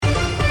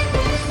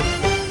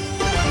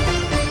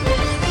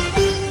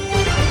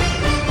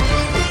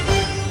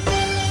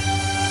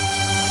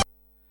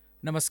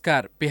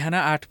नमस्कार। बिहान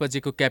 8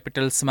 बजेको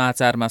क्यापिटल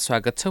समाचारमा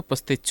स्वागत छ।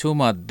 उपस्थित छु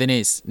म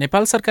दिनेश।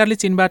 नेपाल सरकारले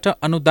चीनबाट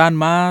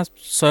अनुदानमा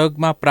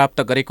सहयोगमा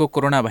प्राप्त गरेको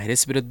कोरोना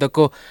भाइरस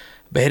विरुद्धको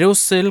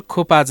भेरोसेल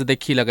खोप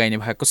आजदेखि लगाइने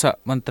भएको छ।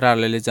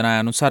 मन्त्रालयले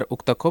जनाएअनुसार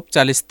उक्त खोप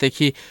 40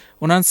 देखि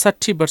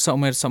 59 वर्ष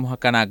उमेर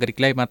समूहका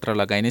नागरिकलाई मात्र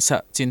लगाइनेछ।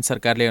 चीन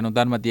सरकारले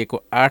अनुदानमा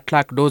दिएको 8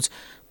 लाख डोज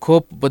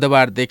खोप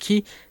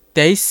बुधबारदेखि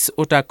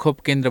 23वटा खोप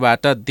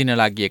केन्द्रबाट दिन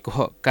लागि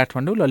हो।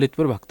 काठमाडौँ,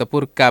 ललितपुर,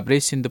 भक्तपुर, काभ्रे,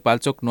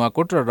 सिन्धुपाल्चोक,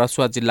 नुवाकोट र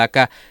रसुवा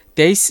जिल्लाका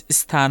 23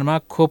 स्थानमा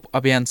खोप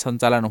अभियान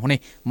सञ्चालन हुने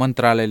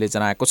मन्त्रालयले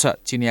जनाएको छ।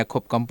 चिनिया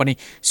खोप कम्पनी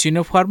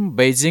सिनोफार्म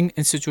बेइजिङ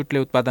इन्स्टिच्युटले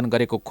उत्पादन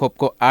गरेको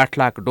खोपको 8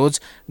 लाख डोज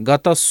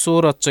गत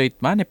 16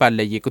 चैतमा नेपाल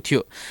ल्याइएको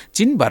थियो।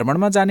 चीन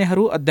भ्रमणमा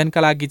जानेहरू,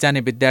 अध्ययनका लागि जाने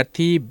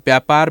विद्यार्थी,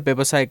 व्यापार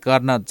व्यवसाय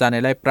गर्न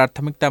जानेलाई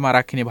प्राथमिकतामा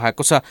राखिने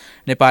भएको छ।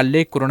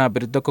 नेपालले कोरोना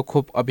विरुद्धको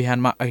खोप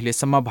अभियानमा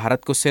अहिलेसम्म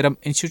भारतको सेरम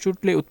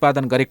इन्स्टिच्युटले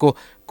उत्पादन गरेको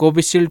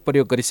कोभिसिल्ड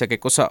प्रयोग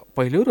गरिसकेको छ।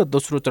 पहिलो र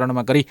दोस्रो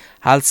चरणमा गरी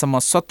हालसम्म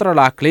 17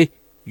 लाखले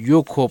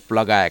यो खोप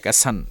लगाएका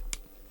छन्।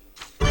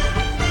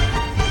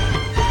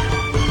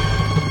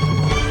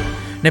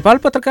 नेपाल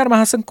पत्रकार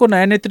महासंघको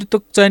नयाँ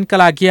नेतृत्व चयनका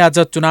लागि आज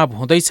चुनाव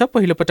हुँदैछ।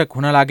 पहिलो पटक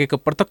हुन लागेको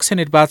प्रत्यक्ष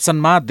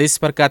निर्वाचनमा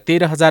देशभरका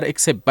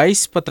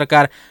 13,122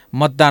 पत्रकार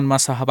मतदानमा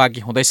सहभागी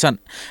हुँदैछन्।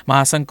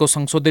 महासंघको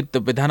संशोधित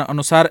विधान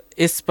अनुसार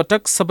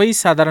यसपटक सबै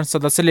साधारण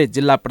सदस्यले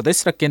जिल्ला,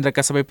 प्रदेश र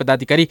केन्द्रका सबै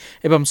पदाधिकारी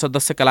एवं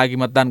सदस्यका लागि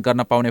मतदान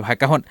गर्न पाउने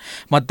भएका हुन्।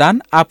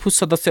 मतदान आफू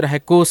सदस्य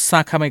रहेको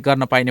शाखामै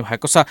गर्न पाइने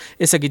भएको छ।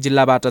 यसअघि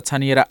जिल्लाबाट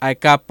छानिएर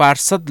आएका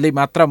पार्षदले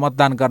मात्र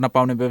मतदान गर्न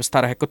पाउने व्यवस्था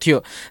रहेको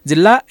थियो।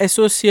 जिल्ला,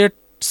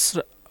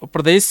 एसोसिएट्स,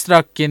 प्रदेश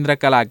र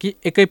केन्द्रका लागि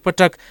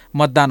एकैपटक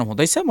मतदान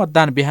हुँदैछ।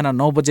 मतदान बिहान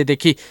 9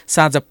 बजेदेखि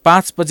साँझ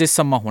 5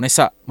 बजेसम्म हुनेछ।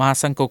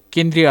 महासंघको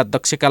केन्द्रीय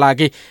अध्यक्षका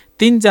लागि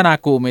 3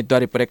 जनाको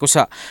उम्मेदवारी परेको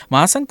छ।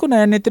 महासंघको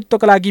नयाँ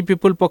नेतृत्वका लागि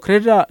विपुल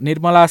पोखरेल र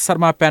निर्मला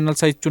शर्मा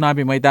प्यानलसहित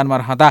चुनावी मैदानमा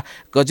रहँदा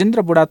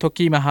गजेन्द्र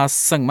बुढाथोकी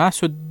महासंघमा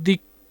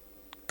शुद्धिकरणको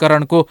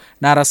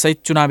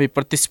नारासहित चुनावी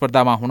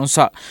प्रतिस्पर्धामा हुनुहुन्छ।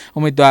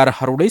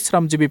 उम्मेद्वारहरूले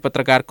श्रमजीवी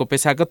पत्रकारको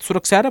पेशागत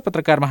सुरक्षा र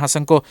पत्रकार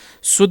महासंघको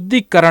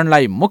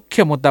शुद्धिकरणलाई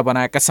मुख्य मुद्दा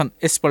बनाएका छन्।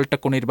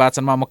 यसपल्टको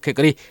निर्वाचनमा मुख्य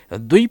गरी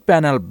 2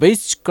 प्यानल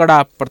बीच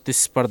कडा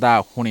प्रतिस्पर्धा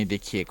हुने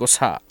देखिएको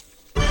छ।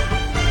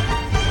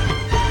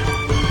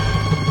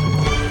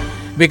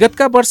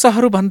 विगतका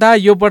वर्षहरूभन्दा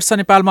यो वर्ष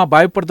नेपालमा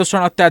वायु प्रदूषण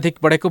अत्याधिक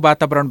बढेको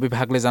वातावरण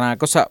विभागले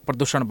जनाएको छ।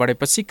 प्रदूषण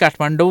बढेपछि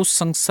काठमाडौँ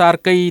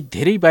संसारकै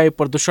धेरै वायु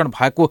प्रदूषण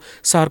भएको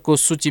शहरको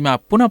सूचीमा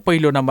पुनः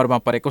पहिलो नम्बरमा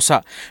परेको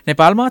छ।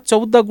 नेपालमा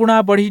 14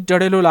 गुणा बढी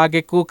डढेलो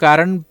लागेको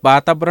कारण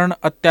वातावरण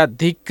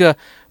अत्याधिक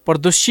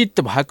प्रदूषित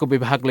भएको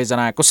विभागले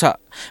जनाएको छ।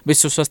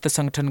 विश्व स्वास्थ्य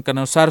संगठनका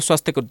अनुसार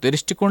स्वास्थ्यको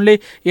दृष्टिकोणले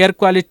एयर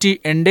क्वालिटी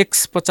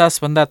इन्डेक्स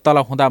 50 भन्दा तल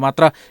हुँदा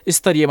मात्र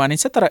स्तरीय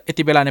मानिन्छ। तर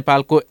यति बेला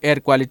नेपालको एयर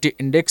क्वालिटी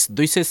इन्डेक्स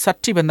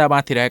 260 भन्दा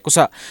माथि रहेको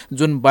छ,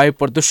 जुन वायु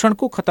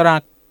प्रदूषणको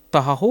खतरनाक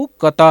तह हो।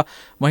 गत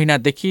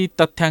महिनादेखि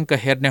तथ्याङ्क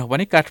हेर्ने हो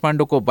भने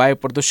काठमाडौँको वायु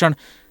प्रदूषण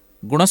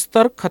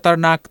गुणस्तर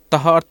खतरनाक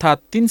तह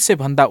अर्थात् 300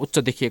 भन्दा उच्च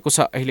देखिएको छ।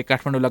 अहिले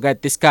काठमाडौँ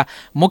लगायत देशका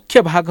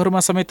मुख्य भागहरूमा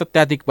समेत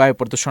अत्याधिक वायु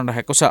प्रदूषण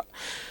रहेको छ।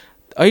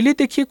 अहिले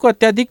देखिएको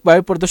अत्याधिक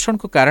वायु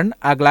प्रदूषणको कारण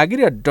आगलागी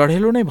र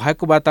डढेलो नै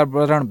भएको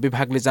वातावरण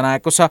विभागले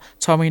जनाएको छ।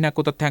 6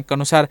 महिनाको तथ्याङ्क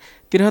अनुसार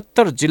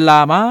 73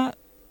 जिल्लामा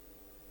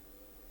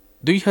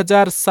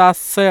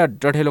 2700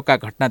 डढेलोका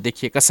घटना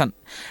देखिएका छन्।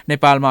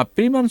 नेपालमा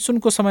प्री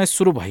मनसुनको समय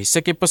सुरु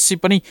भइसकेपछि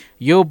पनि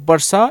यो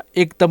वर्ष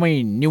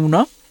एकदमै न्यून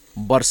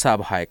वर्षा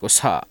भएको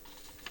छ।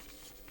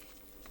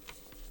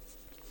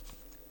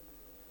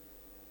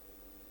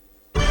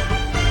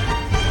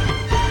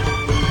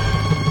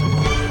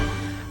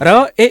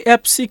 र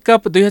एएफसी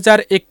कप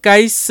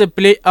 2021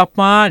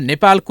 प्लेअफमा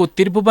नेपालको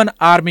त्रिभुवन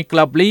आर्मी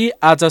क्लबले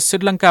आज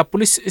श्रीलङ्का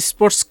पुलिस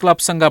स्पोर्ट्स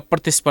क्लबसँग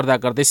प्रतिस्पर्धा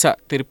गर्दैछ।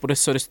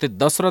 त्रिपुरेश्वर स्थित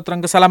दशरथ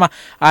रङ्गशालामा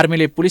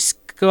आर्मीले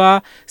पुलिसका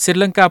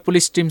श्रीलङ्का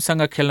पुलिस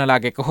टिमसँग खेल्न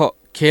लागेको हो।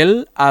 खेल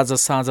आज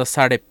साँझ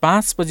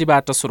 5:30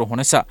 बजीबाट सुरु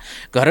हुनेछ।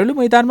 घरेलु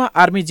मैदानमा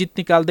आर्मी जित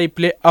निकाल्दै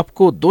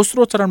प्लेअफको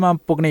दोस्रो चरणमा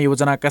पुग्ने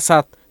योजनाका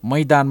साथ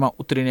मैदानमा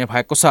उत्रिने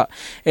भएको छ।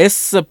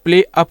 यस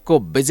प्लेअफको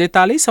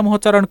विजेताले समूह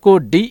चरणको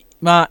डी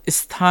मा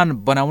स्थान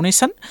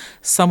बनाउनेछन्।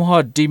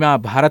 समूह डीमा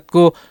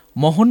भारतको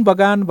मोहन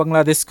बगान,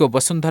 बङ्गलादेशको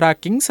वसुन्धरा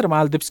किङ्स र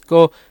मालदिप्सको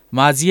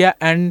माजिया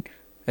एन्ड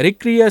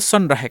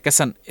रिक्रिएसन रहेका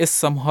छन्। यस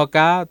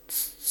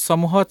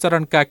समूह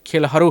चरणका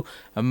खेलहरू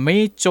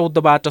मे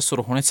 14बाट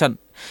सुरु हुनेछन्।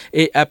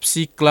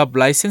 एएफसी क्लब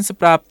लाइसेन्स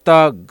प्राप्त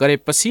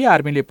गरेपछि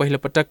आर्मीले पहिलो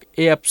पटक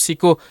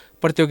एएफसीको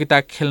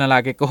प्रतियोगिता खेल्न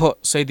लागेको हो।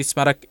 शहीद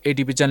स्मारक ए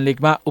डिभिजन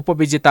लिगमा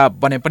उपविजेता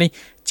बने पनि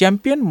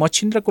च्याम्पियन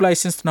मछिन्द्रको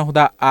लाइसेन्स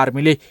नहुँदा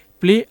आर्मीले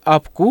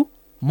प्लेअफको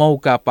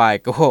मौका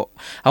पाएको हो।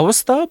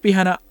 हवस् त,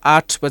 बिहान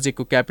 8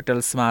 बजेको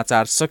क्यापिटल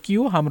समाचार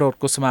सकियो। हाम्रो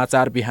अर्को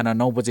समाचार बिहान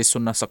 9 बजे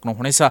सुन्न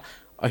सक्नुहुनेछ।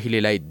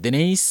 अहिलेलाई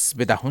दिनेश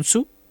बिदा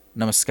हुन्छु।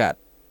 नमस्कार।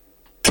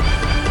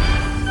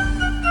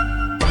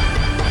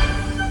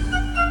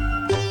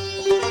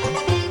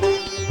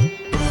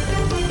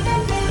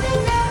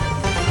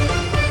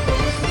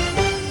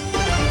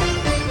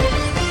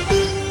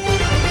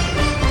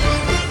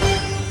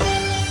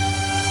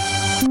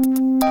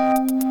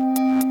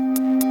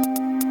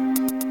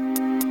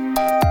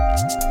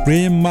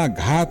 प्रेममा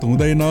घात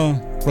हुँदैन,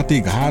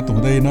 प्रतिघात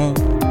हुँदैन।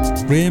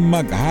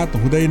 प्रेममा घात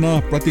हुँदैन,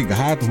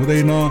 प्रतिघात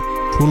हुँदैन।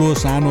 ठुलो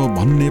सानो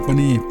भन्ने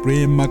पनि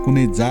प्रेममा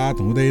कुनै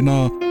जात हुँदैन।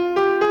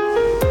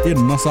 ए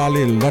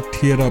नसाले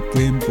लट्ठिएर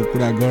प्रेमको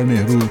कुरा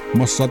गर्नेहरू,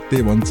 म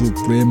सत्य भन्छु,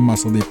 प्रेममा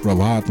सधैँ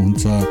प्रभात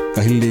हुन्छ,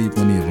 कहिल्यै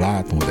पनि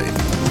रात हुँदैन।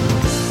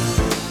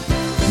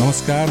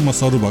 नमस्कार, म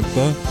सरुभक्त।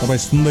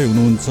 तपाईँ सुन्दै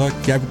हुनुहुन्छ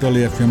क्यापिटल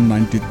FM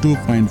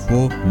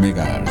 92.4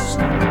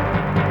 मेगाहर्ज।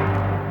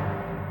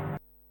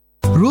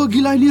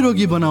 रोगीलाई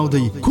निरोगी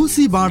बनाउँदै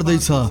खुसी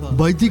बाँड्दैछ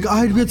वैदिक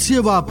आयुर्वेद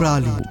सेवा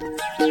प्रणाली।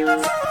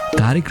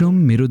 कार्यक्रम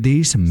मेरो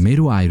देश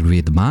मेरो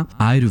आयुर्वेदमा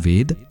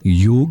आयुर्वेद,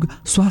 योग,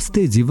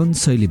 स्वास्थ्य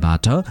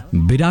जीवनशैलीबाट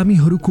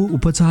बिरामीहरूको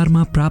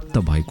उपचारमा प्राप्त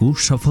भएको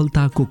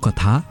सफलताको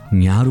कथा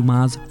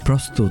यहाँहरूमाझ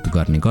प्रस्तुत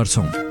गर्ने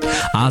गर्छौं।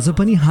 आज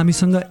पनि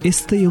हामीसँग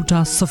यस्तै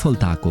एउटा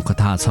सफलताको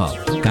कथा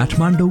छ।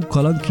 काठमाडौँ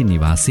कलङ्की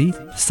निवासी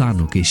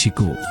सानो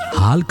केसीको।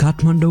 हाल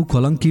काठमाडौँ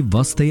कलङ्की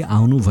बस्दै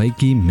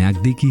आउनुभएकी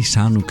म्याग्दीकी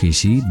सानो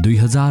केसी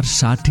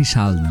 2060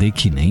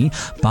 सालदेखि नै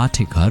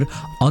पाठेघर,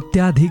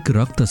 अत्याधिक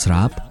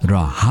रक्तस्राव र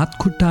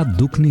हातखुट्टा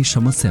दुख्ने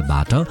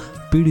समस्याबाट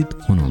पीडित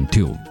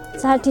हुनुहुन्थ्यो।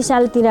 60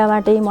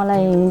 सालतिरबाटै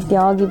मलाई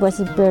त्यो अघि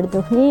पछि पेट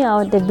दुख्ने,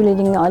 अब त्यो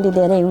ब्लिडिङ अलि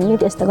धेरै हुने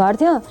त्यस्तो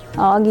गर्थ्यो।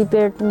 अघि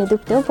पेट पनि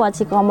दुख्थ्यो,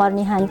 पछि कमर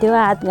नि खान्थ्यो,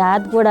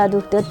 हात गोडा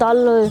दुख्थ्यो,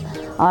 तल्लो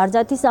हड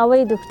जति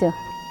सबै दुख्थ्यो।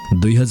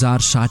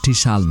 2060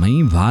 सालमै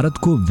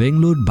भारतको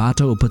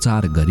बेङ्गलोरबाट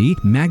उपचार गरी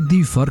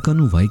म्याग्दी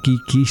फर्कनु भएकी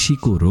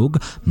केसीको रोग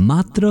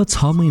मात्र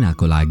 6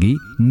 महिनाको लागि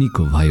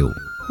निको भयो।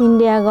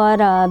 इन्डिया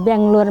गएर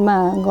बेङ्गलोरमा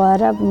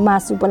गएर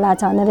मासु पोला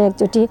छ भनेर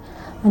एकचोटि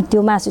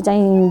त्यो मासु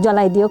चाहिँ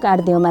जलाइदियो,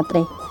 काटिदियो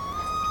मात्रै।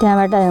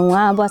 त्यहाँबाट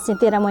उहाँ बसेँ,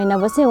 13 महिना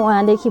बसेँ।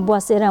 उहाँदेखि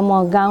बसेर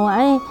म गाउँ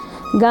आएँ।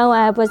 गाउँ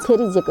आएपछि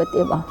फेरि जेको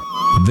त्यो भयो।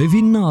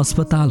 विभिन्न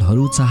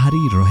अस्पतालहरू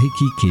चाहरी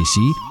रहेकी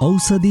केसी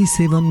औषधि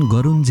सेवन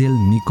गरुन्जेल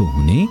निको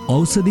हुने,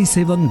 औषधि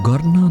सेवन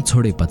गर्न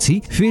छोडेपछि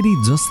फेरि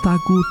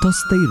जस्ताको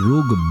तस्तै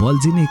रोग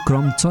बल्झिने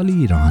क्रम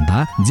चलिरहँदा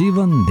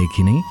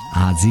जीवनदेखि नै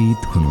आजित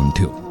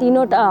हुनुहुन्थ्यो।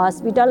 3वटा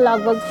हस्पिटल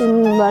लगभग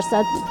 3 वर्ष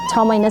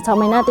 6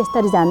 महिना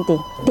त्यस्तरी जान्थेँ।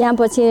 त्यहाँ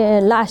पछि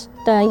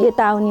लास्ट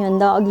यता आउने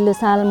भन्दा अघिल्लो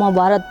साल म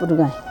भरतपुर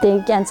गएँ। त्यही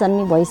क्यान्सर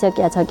नि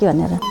भइसकेको छ कि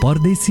भनेर।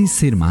 परदेशी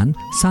श्रीमान,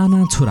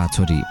 साना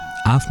छोराछोरी,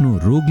 आफ्नो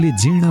रोगले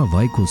जीर्ण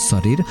भएको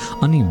शरीर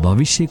अनि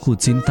भविष्यको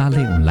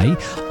चिन्ताले उनलाई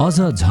अझ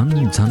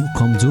झन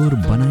कमजोर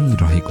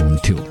बनाइरहेको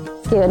हुन्थ्यो।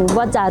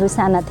 बच्चाहरू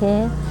साना थिए,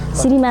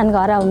 श्रीमान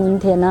घर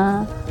आउनुहुन्थेन,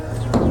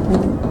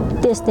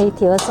 त्यस्तै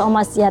थियो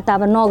समस्या। त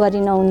अब नगरी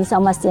नहुने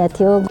समस्या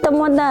थियो। त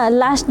म त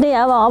लास्ट नै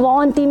अब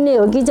अन्तिम नै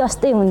हो कि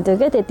जस्तै हुन्थ्यो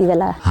क्या त्यति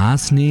बेला।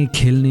 हाँस्ने,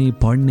 खेल्ने,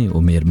 पढ्ने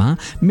उमेरमा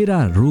मेरा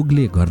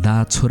रोगले गर्दा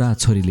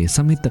छोराछोरीले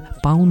समेत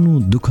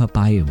पाउनु दुःख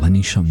पाए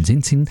भनी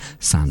सम्झिन्छन्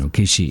सानो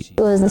केसी।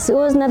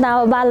 सोच्न त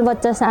अब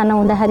बालबच्चा सानो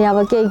हुँदाखेरि अब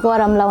केही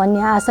गरमला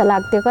भन्ने आशा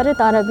लाग्थ्यो करे,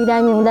 तर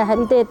बिरामी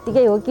हुँदाखेरि त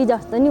यत्तिकै हो कि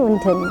जस्तो नि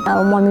हुन्थ्यो नि।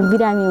 अब मम्मी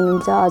बिरामी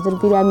हुनुहुन्छ, हजुर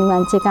बिरामी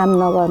मान्छे काम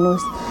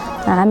नगर्नुहोस्,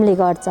 हामीले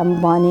गर्छौँ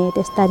भने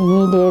त्यस्तरी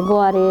मिले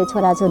गरे।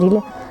 छोराछोरीले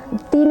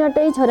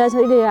 3वटै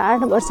छोराछोरीले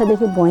 8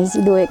 वर्षदेखि भैँसी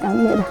दोएका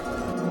मेरा।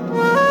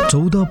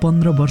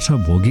 14-15 वर्ष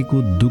भोगेको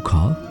दुःख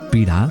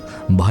पीडा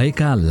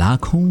भएका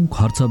लाखौं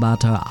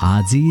खर्चबाट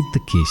आजित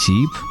केसी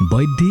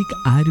वैदिक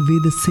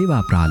आयुर्वेद सेवा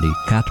प्रणाली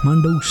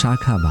काठमाडौँ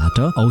शाखाबाट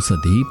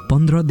औषधि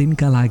 15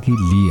 दिनका लागि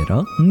लिएर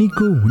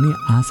निको हुने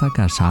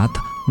आशाका साथ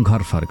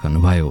घर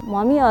फर्कनुभयो।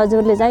 मम्मी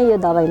हजुरले चाहिँ यो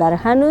दबाई लिएर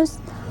खानुहोस्,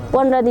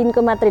 15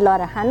 दिनको मात्रै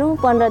लिएर खानु,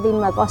 15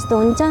 दिनमा कस्तो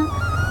हुन्छ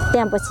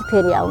त्यहाँपछि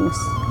फेरि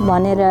आउनुहोस्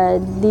भनेर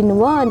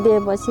दिनुभयो।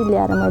 दिएपछि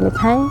ल्याएर मैले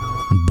खाएँ।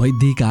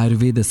 वैदिक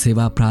आयुर्वेद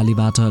सेवा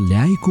प्रणालीबाट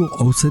ल्याएको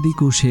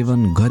औषधिको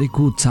सेवन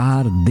गरेको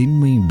 4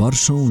 दिनमै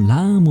वर्षौं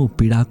लामो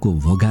पीडाको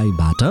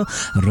भोगाइबाट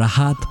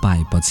राहत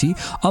पाएपछि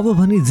अब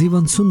भने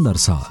जीवन सुन्दर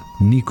छ,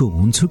 निको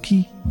हुन्छु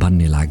कि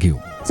भन्ने लाग्यो।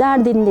 4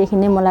 दिनदेखि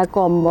नै मलाई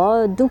कम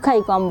भयो। दुखाइ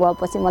कम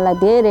भएपछि मलाई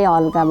धेरै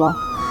हल्का भयो।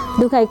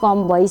 दुखाइ कम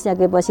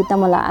भइसकेपछि त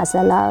मलाई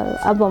आशा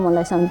लाग्यो अब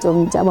मलाई सन्चो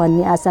हुन्छ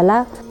भन्ने आशा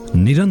लाग्यो।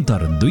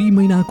 निरन्तर 2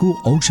 महिनाको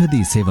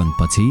औषधि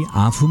सेवनपछि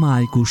आफूमा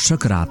आएको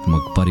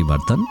सकारात्मक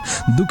परिवर्तन,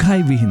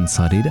 दुखाइविहीन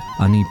शरीर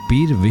अनि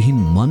पीरविहीन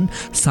मन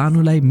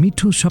सानोलाई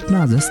मिठो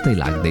सपना जस्तै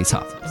लाग्दैछ।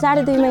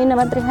 2.5 महिना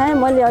मात्रै खाएँ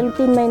मैले। अनि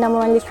 3 महिनामा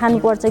मैले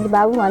खानुपर्छ कि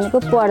बाबु भनेको,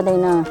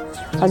 पर्दैन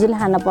हजुरले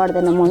खान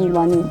पर्दैन मम्मी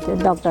भन्नुहुन्थ्यो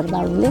डाक्टर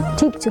बाबुले।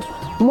 ठिक छु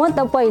म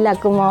त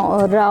पहिलाकोमा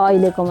र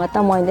अहिलेकोमा त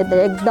मैले त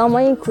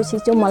एकदमै खुसी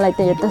छु। मलाई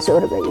त यो त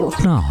स्वर्ग हो।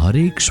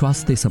 हरेक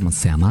स्वास्थ्य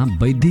समस्यामा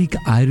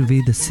वैदिक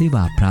आयुर्वेद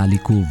सेवा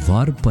प्रणालीको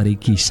भर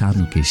परेकी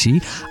सानो केसी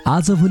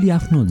आजभोलि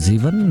आफ्नो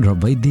जीवन र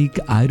वैदिक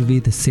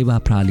आयुर्वेद सेवा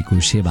प्रणालीको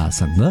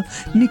सेवासँग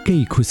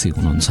निकै खुसी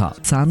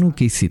हुनुहुन्छ। सानो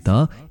केसी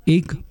त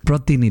एक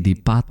प्रतिनिधि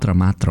पात्र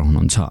मात्र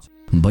हुनुहुन्छ।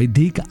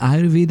 वैदिक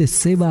आयुर्वेद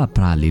सेवा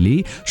प्रणालीले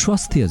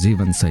स्वास्थ्य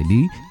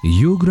जीवनशैली,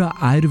 योग र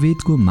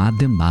आयुर्वेदको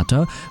माध्यमबाट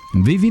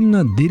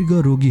विभिन्न दीर्घ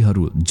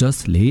रोगीहरू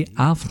जसले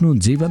आफ्नो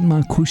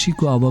जीवनमा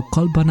खुसीको अब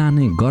कल्पना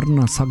नै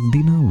गर्न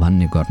सक्दिन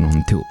भन्ने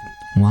गर्नुहुन्थ्यो।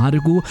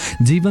 उहाँहरूको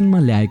जीवनमा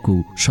ल्याएको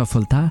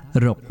सफलता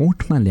र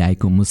ओठमा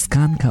ल्याएको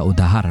मुस्कानका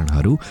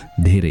उदाहरणहरू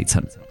धेरै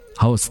छन्।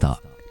 हवस् त,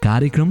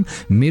 कार्यक्रम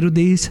मेरो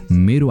देश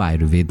मेरो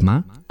आयुर्वेदमा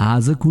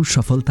आजको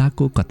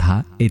सफलताको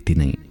कथा यति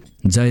नै।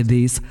 जय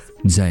देश,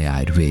 जय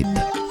आयुर्वेद।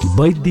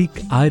 वैदिक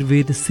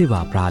आयुर्वेद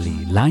सेवा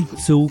प्रणाली, line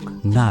Chowk,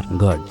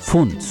 Narayangarh.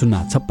 Phone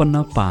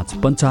 056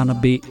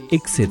 595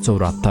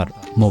 174,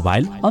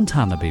 mobile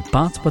 98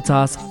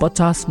 550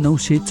 50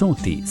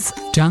 934।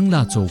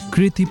 Tyangla Chowk,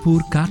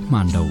 Kirtipur,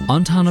 Kathmandu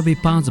 98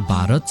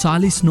 512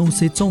 40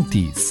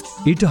 934।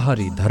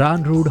 Itahari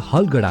Dharan road,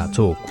 Halgada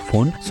Chowk.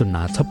 Phone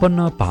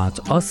 056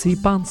 580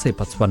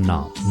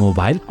 555,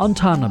 mobile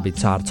 98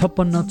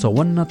 456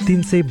 54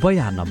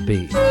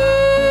 392।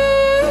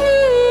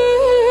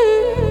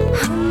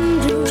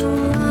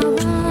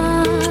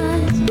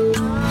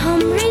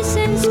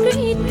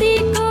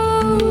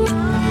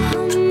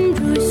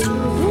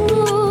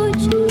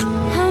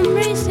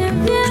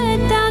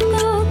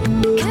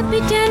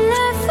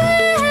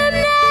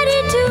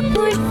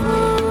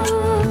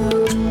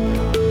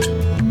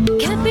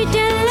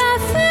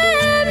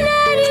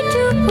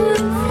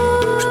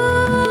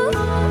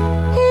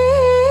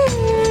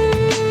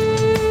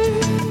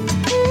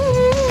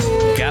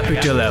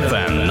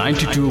 FM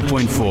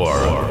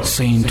 92.4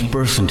 Saint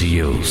person to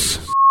use.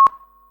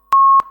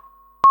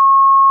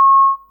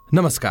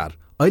 नमस्कार,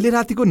 अहिले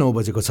रातिको 9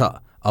 बजेको छ।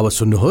 अब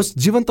सुन्नुहोस्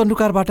जीवन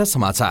तन्डुकारबाट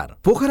समाचार।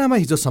 पोखरामा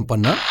हिजो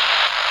सम्पन्न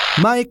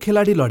मा एक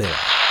खेलाडी लडेर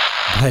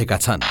भएका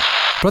छन्।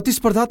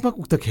 प्रतिस्पर्धात्मक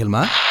उक्त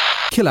खेलमा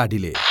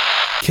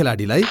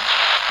खेलाडीलाई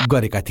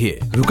गरेका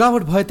थिए।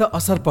 रुकावट भए त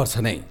असर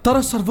पर्छ नै, तर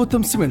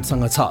सर्वोत्तम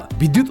सिमेन्टसँग छ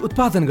विद्युत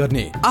उत्पादन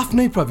गर्ने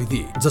आफ्नै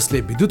प्रविधि,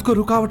 जसले विद्युतको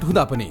रुकावट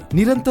हुँदा पनि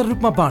निरन्तर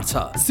रूपमा बाँड्छ।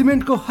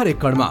 सिमेन्टको हरेक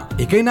कणमा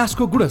एकै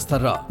नासको गुणस्तर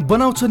र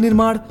बनाउँछ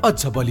निर्माण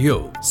अझ बलियो।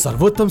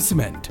 सर्वोत्तम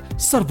सिमेन्ट,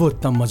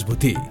 सर्वोत्तम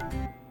मजबुती।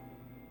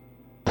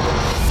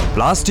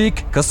 प्लास्टिक,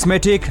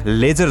 कस्मेटिक,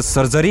 लेजर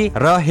सर्जरी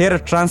र हेयर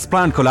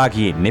ट्रान्सप्लान्टको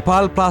लागि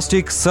नेपाल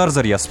प्लास्टिक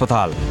सर्जरी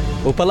अस्पताल।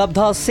 उपलब्ध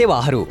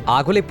सेवाहरू: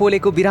 आगोले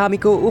पोलेको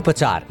बिरामीको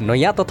उपचार,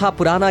 नयाँ तथा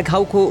पुराना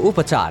घाउको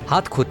उपचार,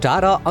 हात खुट्टा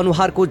र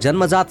अनुहारको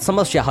जन्मजात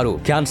समस्याहरू,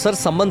 क्यान्सर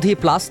सम्बन्धी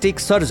प्लास्टिक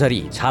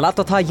सर्जरी, छाला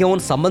तथा यौन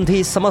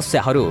सम्बन्धी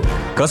समस्याहरू।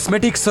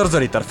 कस्मेटिक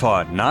सर्जरी तर्फ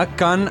नाक,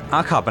 कान,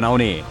 आँखा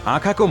बनाउने,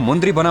 आँखाको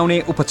मुन्द्री बनाउने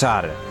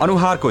उपचार,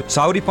 अनुहारको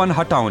चाउरीपन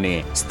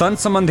हटाउने, स्तन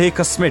सम्बन्धी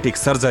कस्मेटिक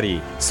सर्जरी,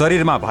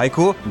 शरीरमा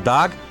भएको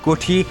दाग,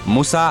 कोठी,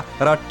 मुसा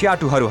र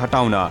ट्याटुहरू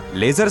हटाउन,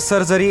 लेजर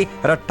सर्जरी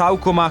र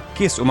टाउकोमा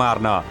केश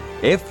उमार्न,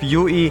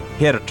 FUE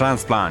हेयर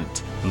ट्रान्सप्लान्ट।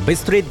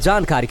 विस्तृत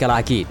जानकारीका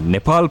लागि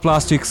नेपाल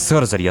प्लास्टिक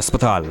सर्जरी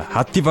अस्पताल,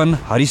 हात्तीवन,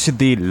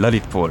 हरिसिद्धि,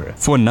 ललितपुर।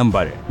 Phone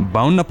number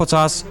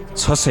 5250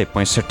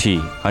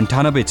 665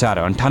 98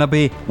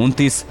 498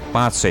 29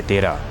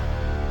 513।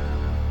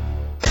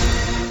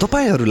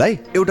 तपाईहरूलाई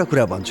एउटा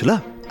कुरा भन्छु ल,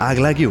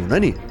 आगलागी हुन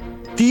नि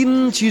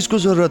 3 चिजको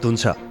जरुरत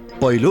हुन्छ।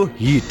 पहिलो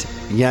हिट,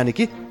 यानि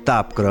कि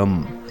तापक्रम।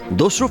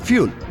 दोस्रो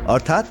फ्युल,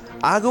 अर्थात्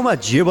आगोमा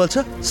जे बल्छ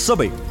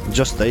सबै,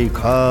 जस्तै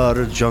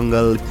घर,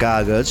 जङ्गल,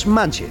 कागज,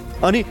 मान्छे।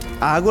 अनि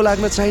आगो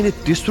लाग्न चाहिने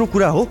तेस्रो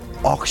कुरा हो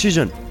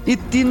अक्सिजन। यी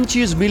 3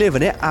 चिज मिले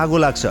भने आगो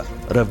लाग्छ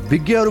र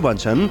विज्ञहरू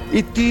भन्छन्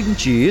यी 3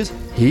 चिज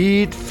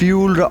हिट,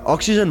 फ्युल र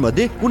अक्सिजन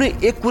मध्ये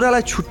कुनै एक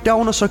कुरालाई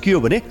छुट्याउन सकियो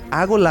भने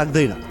आगो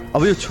लाग्दैन।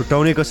 अब यो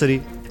छुट्याउने कसरी?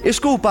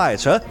 यसको उपाय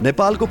छ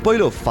नेपालको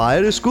पहिलो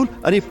फायर स्कुल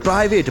अनि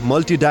private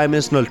multi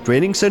dimensional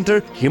training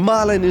centre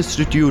Himalayan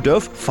institute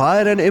of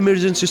fire and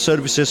emergency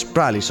services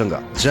प्रालीसँग,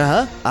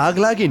 जहाँ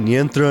आगलागी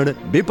नियन्त्रण,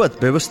 विपद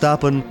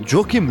व्यवस्थापन,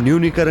 जोखिम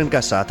न्यूनीकरणका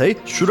साथै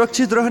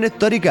सुरक्षित रहने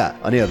तरिका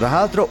अनि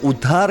राहत र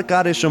उद्धार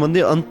कार्य सम्बन्धी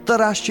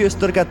अन्तर्राष्ट्रिय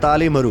स्तरका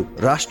तालिमहरू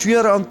राष्ट्रिय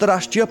र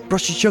अन्तर्राष्ट्रिय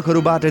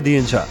प्रशिक्षकहरूबाट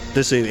दिइन्छ।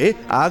 त्यसैले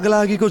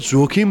आगलागीको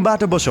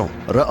जोखिमबाट बचौं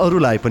र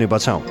अरूलाई पनि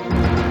बचाउँ।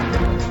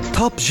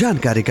 थप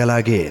जानकारीका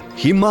लागि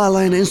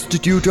Himalayan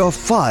institute of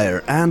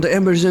fire and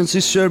emergency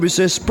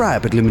services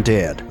private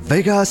limited,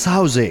 Vegas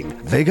housing,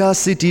 Vegas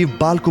city,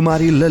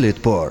 Balkumari,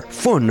 Lalitpur.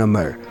 Phone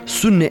number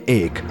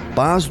 01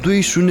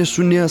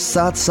 5200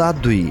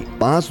 772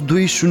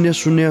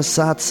 5200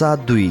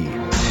 772।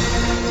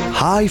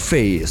 High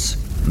face,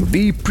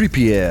 be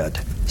prepared,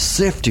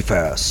 safety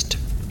first.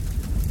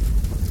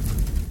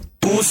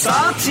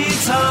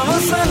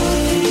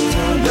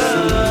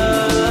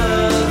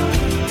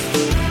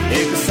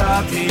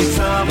 साथी छ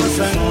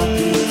मसँग,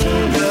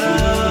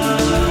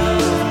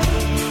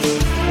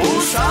 ओ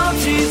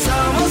साथी छ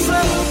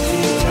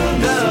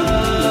मसँग,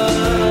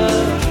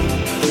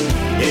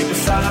 एक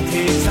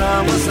साथी छ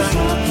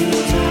मसँग।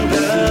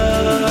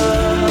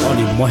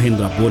 अनि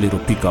महेन्द्र बोलेरो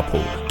पिकअप हो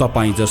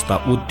तपाईँ जस्ता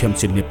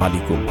उद्यमशील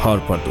नेपालीको भर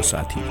पर्दो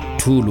साथी।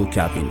 ठुलो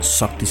क्याबिन,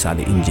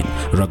 शक्तिशाली इन्जिन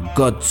र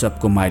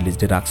गजबको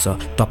माइलेजले राख्छ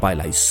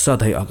तपाईँलाई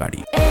सधैँ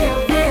अगाडि।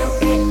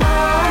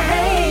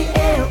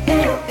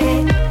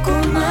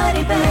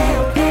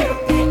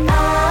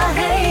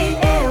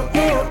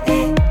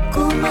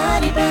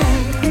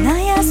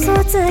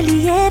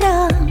 लिएर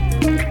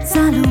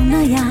चालौ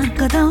नयाँ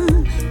कदम,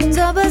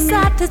 जब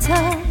साथ छ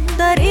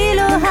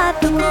दरिलो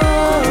हातको।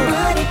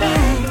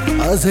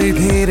 अझै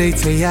धेरै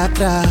छ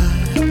यात्रा,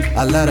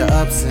 a lot of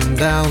ups and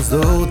downs,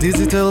 though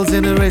digital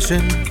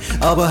generation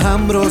अब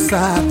हाम्रो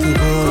साथ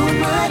हो।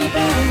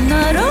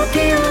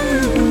 नरोकियो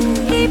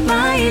यी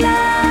पाइला,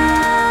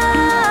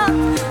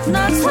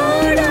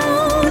 नछोडौ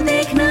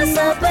देख्न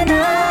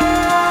सपना।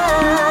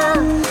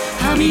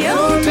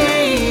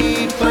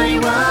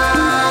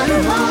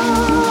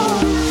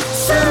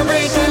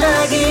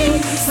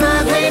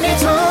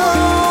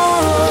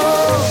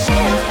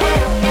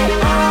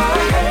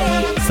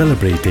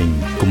 Celebrating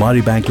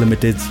Kumari Bank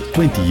Limited's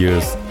 20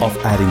 years of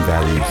adding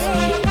values.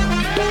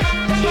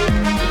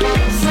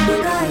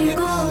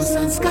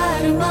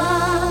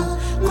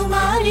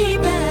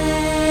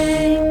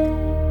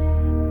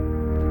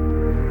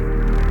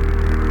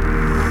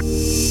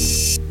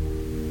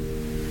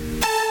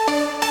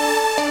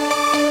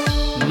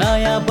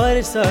 नयाँ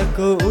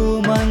वर्षको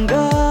उमङ्ग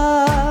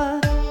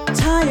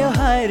छायो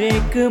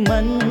हरेक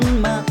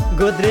मनमा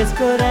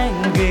गोदरेजको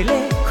रङ्गले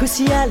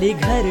खुसियाली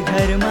घर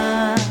घरमा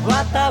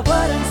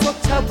वातावरण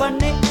स्वच्छ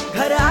बन्ने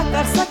घर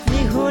आकर्षक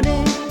नि हुने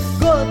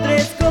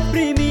गोदरेजको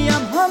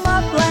प्रिमियम होम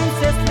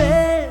अप्लायन्सेसले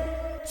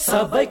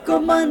सबैको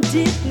मन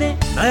जित्ने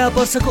नयाँ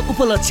वर्षको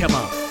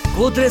उपलक्ष्यमा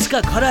गोदरेजका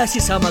घरायसी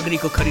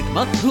सामग्रीको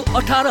खरिदमा रु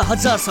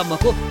 18,000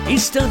 सम्मको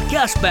इन्स्टन्ट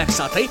क्यासब्याक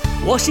साथै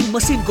वासिङ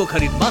मसिनको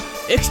खरिदमा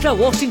एक्स्ट्रा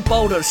वासिङ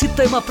पाउडर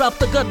सित्तैमा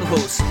प्राप्त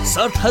गर्नुहोस्।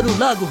 शर्तहरू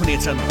लागू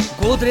हुनेछन्।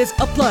 Godrej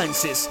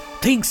appliances,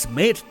 things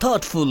made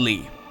थटफुल्ली।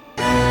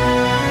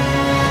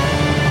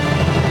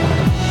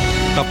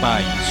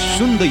 तपाईं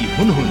सुन्दै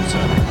हुनुहुन्छ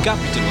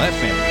क्यापिटल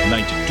एफएम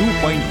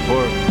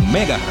 92.4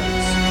 मेगाहर्ज।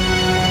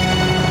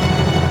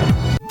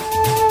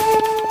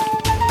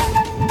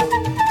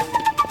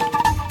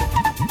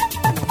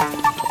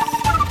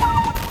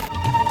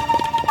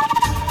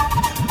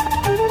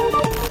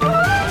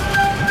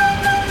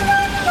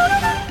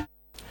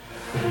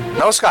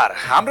 नमस्कार,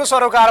 हाम्रो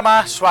सरोकारमा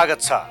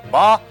स्वागत छ। म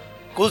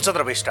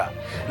कुलचन्द्र विष्ट।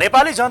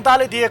 नेपाली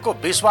जनताले दिएको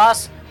विश्वास,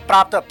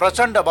 प्राप्त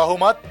प्रचण्ड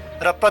बहुमत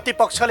र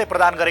प्रतिपक्षले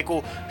प्रदान गरेको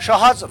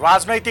सहज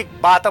राजनैतिक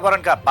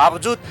वातावरणका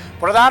बावजुद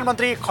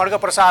प्रधानमन्त्री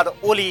खड्गप्रसाद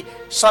ओली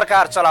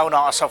सरकार चलाउन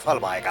असफल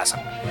भएका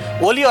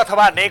छन्। ओली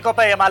अथवा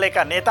नेकपा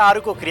एमालेका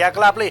नेताहरूको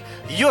क्रियाकलापले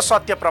यो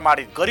सत्य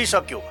प्रमाणित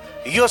गरिसक्यो।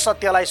 यो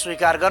सत्यलाई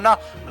स्वीकार गर्न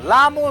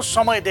लामो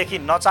समयदेखि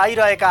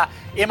नचाहिरहेका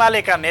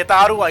एमालेका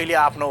नेताहरू अहिले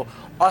आफ्नो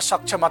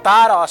असक्षमता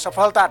र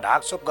असफलता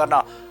ढाकछोप गर्न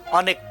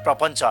अनेक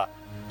प्रपञ्च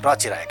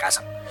रचिरहेका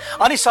छन्।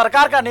 अनि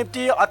सरकारका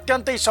निम्ति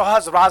अत्यन्तै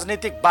सहज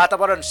राजनीतिक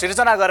वातावरण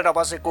सिर्जना गरेर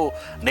बसेको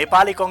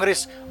नेपाली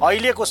कङ्ग्रेस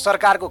अहिलेको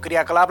सरकारको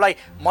क्रियाकलापलाई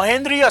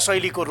महेन्द्रीय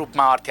शैलीको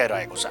रूपमा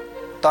अर्थ्याइरहेको छ।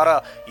 तर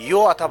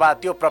यो अथवा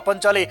त्यो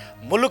प्रपञ्चले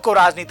मुलुकको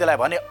राजनीतिलाई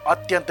भने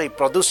अत्यन्तै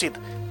प्रदूषित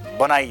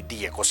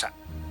बनाइदिएको छ।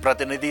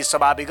 प्रतिनिधि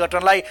सभा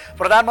विघटनलाई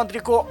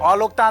प्रधानमन्त्रीको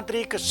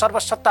अलोकतान्त्रिक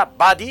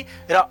सर्वसत्तावादी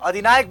र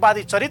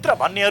अधिनायकवादी चरित्र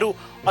भन्नेहरू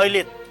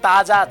अहिले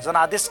ताजा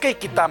जनादेशकै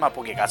कित्तामा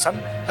पुगेका छन्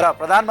र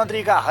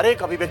प्रधानमन्त्रीका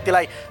हरेक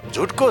अभिव्यक्तिलाई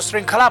झुटको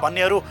श्रृङ्खला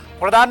भन्नेहरू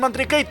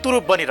प्रधानमन्त्रीकै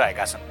तुरुप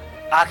बनिरहेका छन्।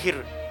 आखिर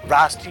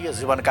राष्ट्रिय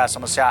जीवनका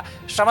समस्या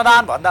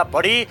समाधान भन्दा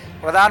बढी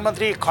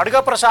प्रधानमन्त्री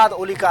खड्गप्रसाद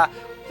ओलीका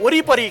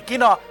वरिपरि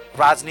किन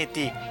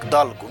राजनीतिक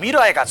दल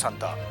घुमिरहेका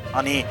छन् त?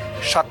 अनि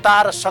सत्ता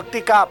र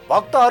शक्तिका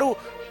भक्तहरू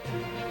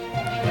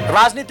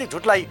राजनीतिक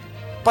झुटलाई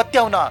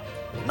पत्याउन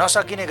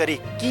नसकिने गरी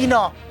किन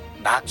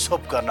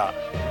ढाकछोप गर्न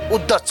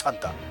उद्धत छन्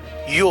त?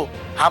 यो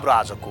हाम्रो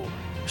आजको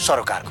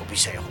सरोकारको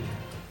विषय हो।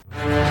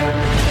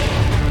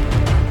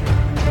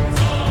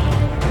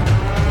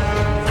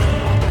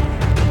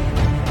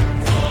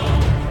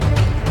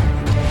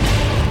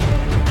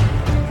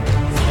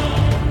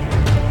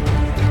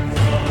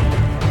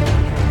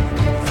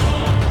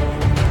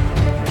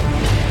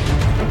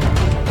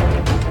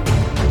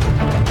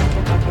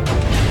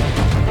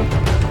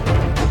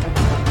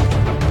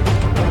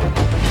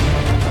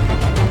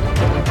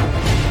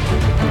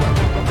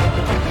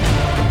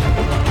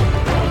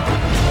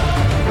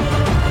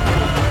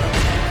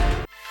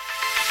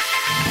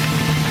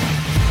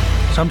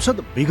 संसद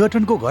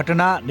विघटनको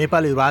घटना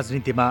नेपाली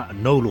राजनीतिमा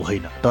नौलो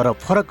होइन, तर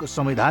फरक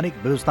संवैधानिक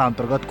व्यवस्था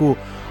अन्तर्गतको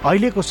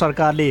अहिलेको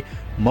सरकारले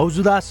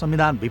मौजुदा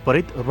संविधान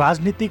विपरीत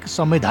राजनीतिक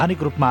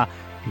संवैधानिक रूपमा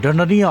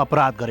दण्डनीय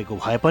अपराध गरेको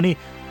भए पनि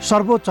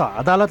सर्वोच्च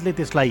अदालतले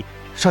त्यसलाई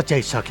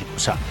सच्याइसकेको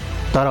छ।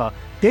 तर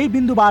त्यही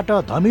बिन्दुबाट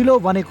धमिलो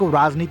बनेको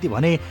राजनीति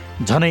भने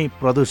झनै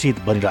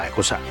प्रदूषित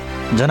बनिरहेको छ।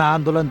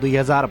 जनआन्दोलन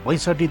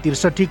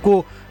 2062-63 को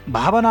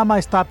भावनामा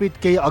स्थापित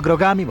केही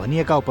अग्रगामी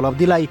भनिएका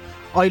उपलब्धिलाई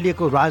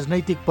अहिलेको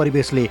राजनैतिक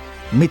परिवेशले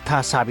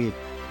मिथ्या साबित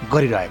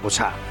गरिरहेको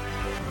छ।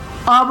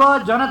 अब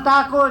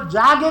जनताको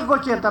जागेको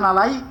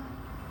चेतनालाई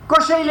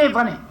कसैले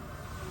पनि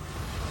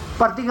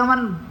प्रतिगमन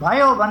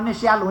भयो भन्ने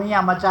स्याल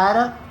हुइया मचाएर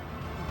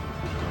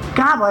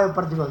कहाँ भयो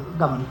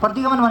प्रतिगमन?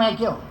 प्रतिगमन भने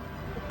के हो?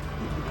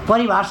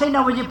 परिभाषै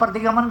नबुझी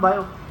प्रतिगमन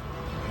भयो।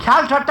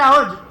 ख्याल ठट्टा हो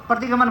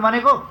प्रतिगमन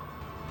भनेको।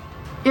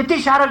 यति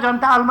साह्रो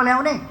जनता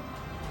अल्मल्याउने,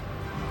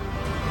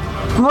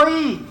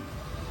 कोही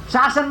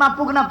शासनमा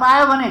पुग्न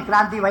पायो भने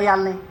क्रान्ति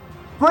भइहाल्ने,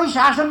 कोही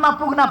शासनमा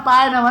पुग्न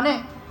पाएन भने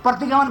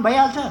प्रतिगमन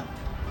भइहाल्छ,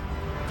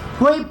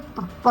 कोही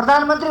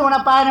प्रधानमन्त्री हुन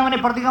पाएन भने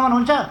प्रतिगमन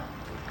हुन्छ।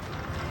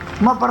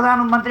 म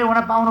प्रधानमन्त्री हुन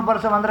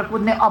पाउनुपर्छ भनेर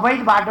कुद्ने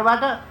अवैध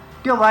बाटोबाट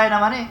त्यो भएन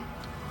भने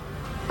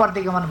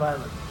प्रतिगमन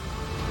भयो।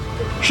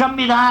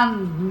 संविधान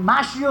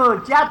मासियो,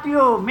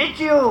 च्यातियो,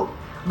 मेचियो,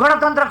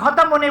 गणतन्त्र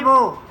खत्तम हुने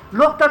भयो,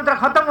 लोकतन्त्र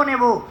खत्तम हुने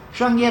भयो,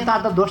 सङ्घीयता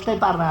त ध्वस्तै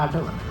पार्न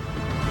आँट्यो भने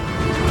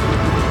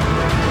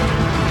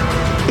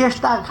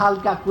यस्ता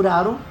खालका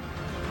कुराहरू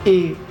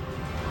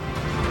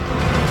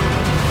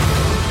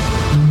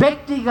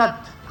व्यक्तिगत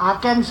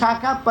आकांक्षा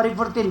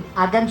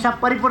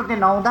परिपूर्ति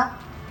नहुँदा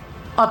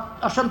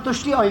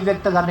असन्तुष्टि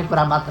अभिव्यक्त गर्ने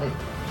कुरा मात्रै।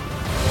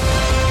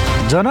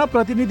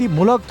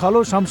 जनप्रतिनिधिमूलक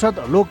थलो संसद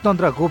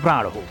लोकतन्त्रको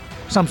प्राण हो।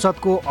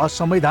 संसदको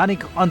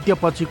असंवैधानिक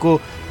अन्त्यपछिको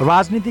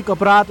राजनीतिक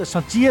अपराध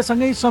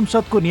सचिएसँगै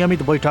संसदको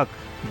नियमित बैठक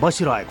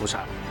बसिरहेको छ।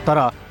 तर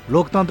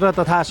लोकतन्त्र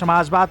तथा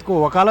समाजवादको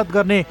वकालत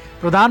गर्ने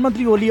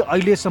प्रधानमन्त्री ओली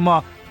अहिलेसम्म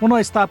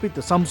पुनःस्थापित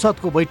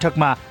संसदको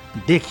बैठकमा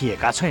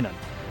देखिएका छैनन्।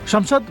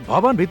 संसद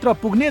भवनभित्र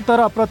पुग्ने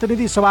तर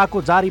प्रतिनिधि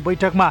सभाको जारी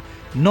बैठकमा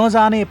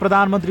नजाने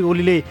प्रधानमन्त्री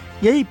ओलीले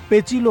यही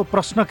पेचिलो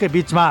प्रश्नकै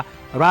बीचमा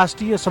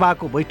राष्ट्रिय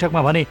सभाको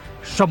बैठकमा भने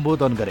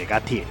सम्बोधन गरेका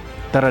थिए।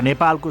 तर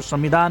नेपालको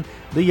संविधान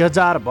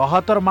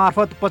 2072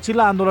 मार्फत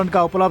पछिल्ला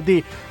आन्दोलनका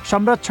उपलब्धि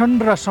संरक्षण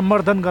र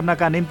सम्वर्धन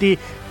गर्नका निम्ति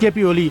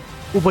केपी ओली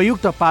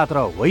उपयुक्त पात्र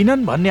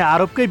होइनन् भन्ने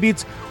आरोपकै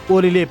बीच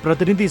ओलीले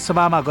प्रतिनिधि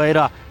सभामा गएर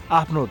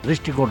आफ्नो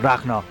दृष्टिकोण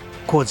राख्न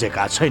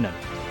खोजेका छैनन्।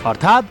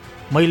 अर्थात्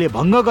मैले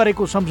भङ्ग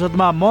गरेको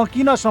संसदमा म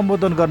किन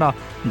सम्बोधन गर्न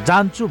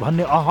जान्छु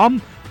भन्ने अहम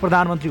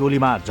प्रधानमन्त्री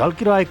ओलीमा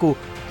झल्किरहेको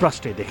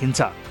प्रश्न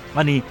देखिन्छ।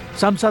 अनि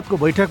संसदको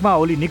बैठकमा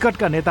ओली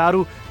निकटका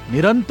नेताहरू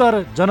निरन्तर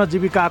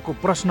जनजीविकाको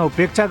प्रश्न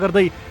उपेक्षा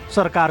गर्दै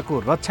सरकारको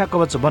रक्षा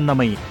कवच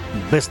बन्नमै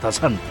व्यस्त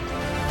छन्।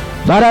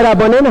 धरारा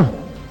बनेन,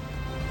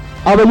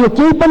 अब यो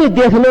केही पनि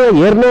देख्न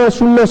हेर्न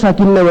सुन्न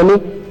सकिन्न भने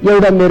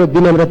एउटा मेरो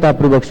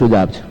विनम्रतापूर्वक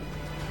सुझाव छ,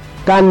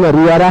 कानमा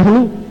रुवा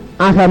राख्ने,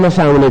 आँखामा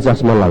साउने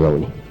चस्मा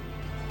लगाउने।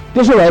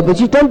 त्यसो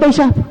भएपछि टन्टै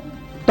साफ।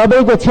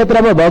 तपाईँको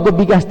क्षेत्रमा भएको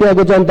विकास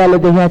त्यहाँको जनताले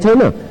देखाएको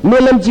छैन।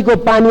 मेलम्चीको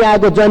पानी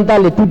आएको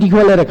जनताले टुटी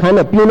खोलेर खान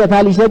पिउन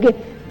थालिसके,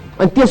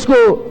 अनि त्यसको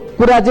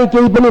कुरा चाहिँ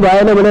केही पनि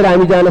भएन भनेर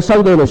हामी जान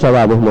सक्दैनौँ।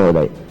 सभामुख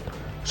महोदय,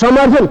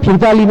 समर्थन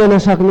फिर्ता लिन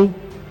नसक्ने,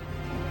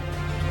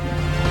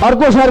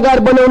 अर्को सरकार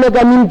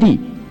बनाउनका निम्ति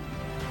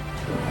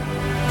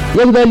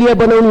एक दलीय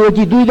बनाउनु हो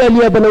कि दुई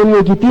दलीय बनाउनु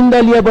हो कि तीन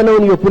दलीय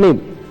बनाउनु हो, कुनै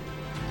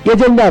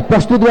एजेन्डा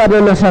प्रस्तुत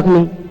गर्न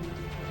नसक्ने,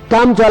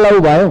 काम चलाउ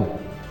भयो।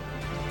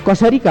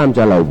 कसरी काम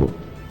चलाउ भयो?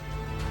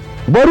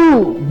 बरु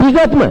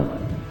विगतमा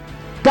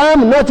काम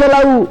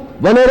नचलाउ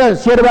भनेर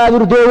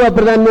शेरबहादुर देउवा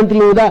प्रधानमन्त्री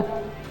हुँदा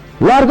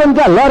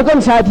लर्कन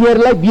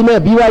साथीहरूलाई बिना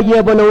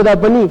विभागीय बनाउँदा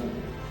पनि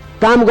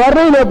काम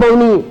गर्नै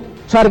नपाउने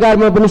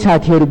सरकारमा पनि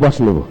साथीहरू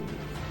बस्नुभयो।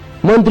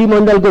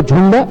 मन्त्रीमण्डलको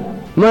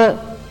झुन्डमा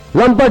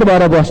लम्पट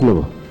भएर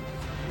बस्नुभयो।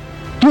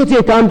 त्यो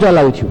चाहिँ काम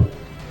चलाउ थियो,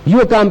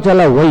 यो काम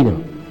चलाउ होइन।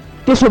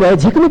 त्यसो भए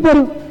झिक्नु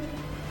पर्यो।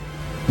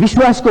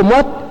 विश्वासको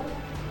मत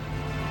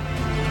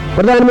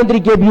प्रधानमन्त्री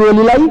केपी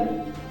ओलीलाई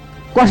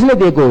कसले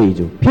दिएको हो?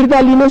 हिजो फिर्ता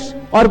लिनुहोस्,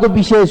 अर्को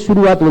विषय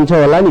सुरुवात हुन्छ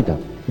होला नि त।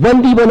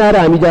 बन्दी बनाएर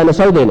हामी जान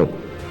सक्दैनौँ।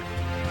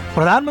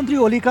 प्रधानमन्त्री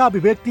ओलीका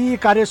अभिव्यक्ति,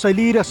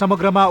 कार्यशैली र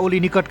समग्रमा ओली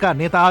निकटका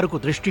नेताहरूको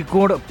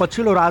दृष्टिकोण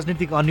पछिल्लो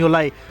राजनीतिक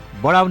अन्योललाई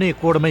बढाउने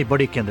कोणमै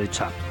बढी केन्द्रित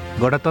छ।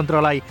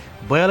 गणतन्त्रलाई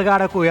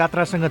बैलगाडाको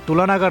यात्रासँग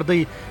तुलना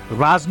गर्दै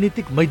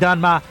राजनीतिक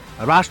मैदानमा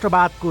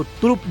राष्ट्रवादको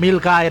तुरुप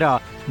मिल्काएर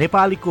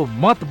नेपालीको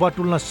मत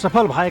बटुल्न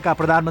सफल भएका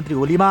प्रधानमन्त्री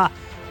ओलीमा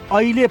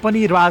अहिले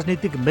पनि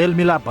राजनीतिक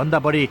मेलमिलाप भन्दा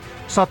बढी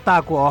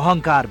सत्ताको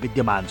अहङ्कार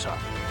विद्यमान छ,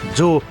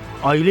 जो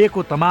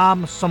अहिलेको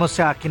तमाम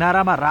समस्या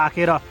किनारामा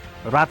राखेर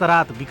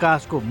रातारात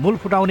विकासको मूल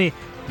फुटाउने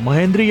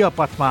महेन्द्रीय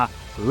पथमा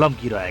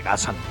लम्किरहेका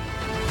छन्।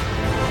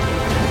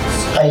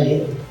 अहिले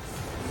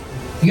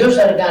यो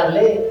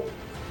सरकारले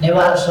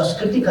नेवार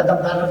संस्कृति खतम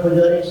पार्न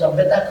खोज्यो अरे,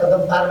 सभ्यता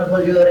खतम पार्न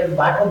खोज्यो अरे,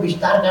 बाटो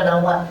विस्तारका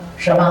नाउँमा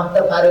समाप्त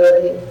पार्यो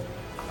अरे,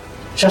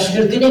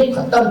 संस्कृति नै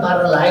खतम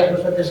पार्न लागेको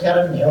छ।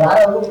 त्यसकारण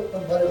नेवारहरू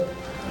खतम पर्यो।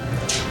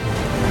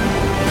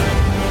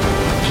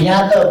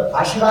 यहाँ त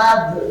फासीवाद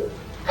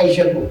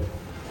आइसक्यो,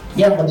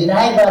 यहाँ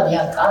मदिनायवाद,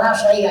 यहाँ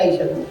कालाशाही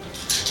आइसक्यो।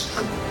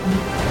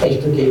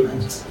 यस्तो केही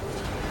मान्छे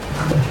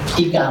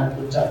यी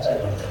कामको चर्चा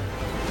गर्दैन।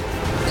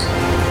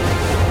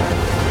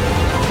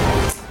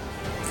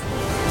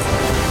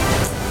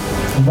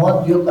 म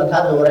यो कथा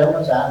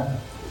दोहोऱ्याउन चाहन्छु।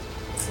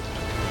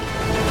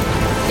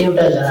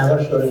 एउटा जनावर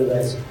स्वर्ग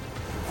गएछ,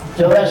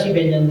 84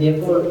 व्यञ्जन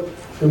दिएको,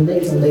 सुन्दै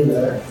सुन्दै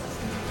गएर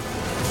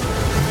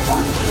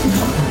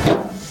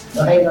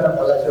नखाइकन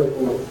पलाछेउ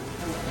पुग्यो।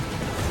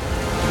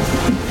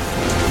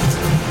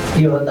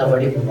 योभन्दा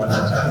बढी भन्न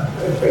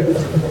चाहन्छु।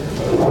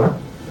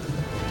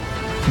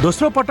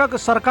 दोस्रो पटक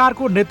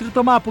सरकारको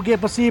नेतृत्वमा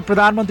पुगेपछि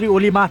प्रधानमन्त्री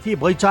ओलीमाथि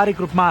वैचारिक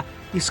रूपमा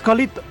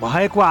स्खलित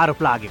भएको आरोप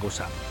लागेको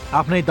छ।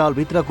 आफ्नै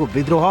दलभित्रको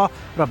विद्रोह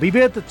र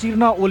विभेद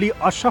चिर्न ओली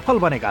असफल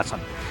बनेका छन्।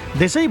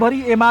 देशैभरि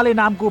एमाले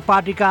नामको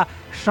पार्टीका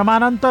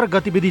समानान्तर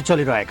गतिविधि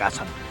चलिरहेका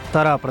छन्।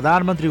 तर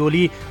प्रधानमन्त्री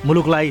ओली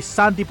मुलुकलाई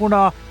शान्तिपूर्ण,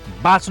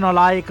 बाँच्न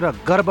लायक र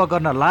गर्व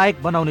गर्न लायक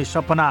बनाउने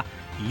सपना,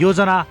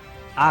 योजना,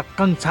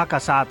 आकांक्षाका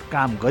साथ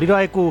काम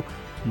गरिरहेको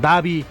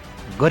दाबी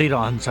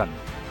गरिरहन्छन्।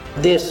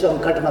 देश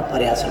सङ्कटमा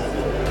परेको छ।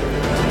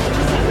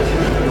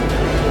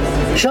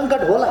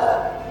 सङ्कट होला,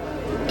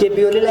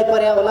 केपी ओलीलाई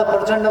पर्या होला,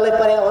 प्रचण्डलाई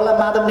पर्या होला,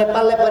 माधव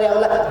नेपाललाई पर्या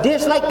होला।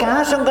 देशलाई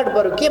कहाँ सङ्कट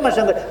पर्यो? केमा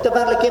सङ्कट?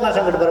 तपाईँहरूलाई केमा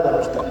सङ्कट पर्यो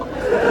भन्नुहोस् त?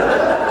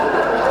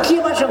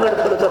 केमा सङ्कट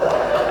पर्यो त?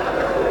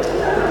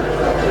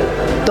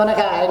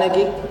 तनखा आएन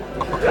कि,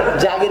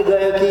 जागिर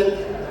गयो कि,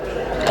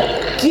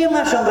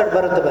 केमा सङ्कट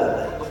पर्यो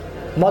तपाईँहरूलाई?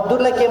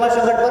 मजदुरलाई केमा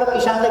सङ्कट पर्यो?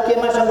 किसानलाई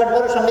केमा सङ्कट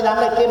पर्यो?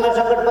 संविधानलाई केमा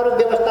सङ्कट पर्यो?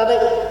 व्यवस्थालाई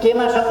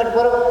केमा सङ्कट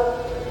पर्यो?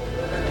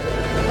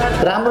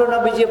 राम्रो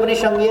नबुझिए पनि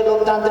सङ्घीय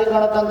लोकतान्त्रिक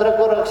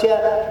गणतन्त्रको रक्षा,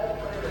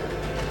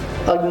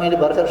 अघि मैले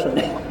भर्खर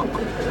सुने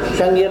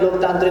सङ्घीय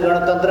लोकतान्त्रिक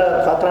गणतन्त्र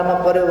खतरामा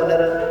पर्यो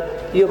भनेर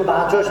यो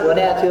बाँचोस्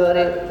भनेको थियो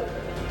अरे,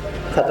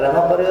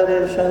 खतरामा पर्यो अरे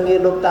सङ्घीय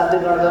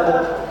लोकतान्त्रिक गणतन्त्र।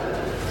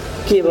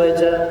 के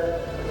भएछ?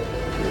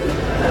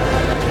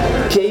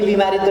 केही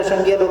बिमारी त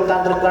सङ्घीय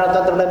लोकतान्त्रिक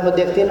गणतन्त्रलाई म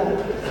देख्दिनँ।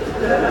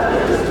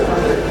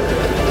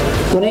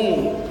 कुनै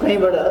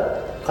कहीँबाट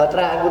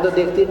खतरा आएको त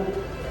देख्दिनँ।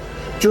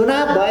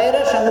 चुनाव भएर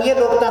सङ्घीय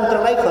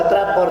लोकतन्त्रलाई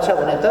खतरा पर्छ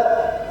भने त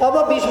अब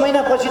 20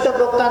 महिनापछि त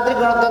लोकतान्त्रिक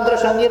गणतन्त्र,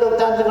 सङ्घीय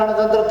लोकतान्त्रिक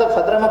गणतन्त्र त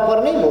खतरामा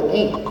पर्नै हो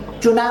नि,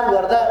 चुनाव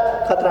गर्दा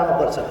खतरामा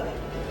पर्छ भने।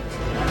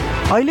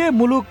 अहिले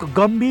मुलुक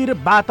गम्भीर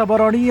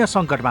वातावरणीय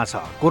सङ्कटमा छ।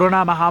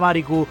 कोरोना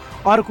महामारीको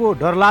अर्को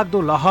डरलाग्दो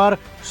लहर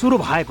सुरु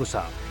भएको छ।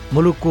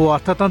 मुलुकको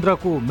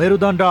अर्थतन्त्रको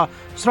मेरुदण्ड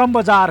श्रम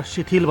बजार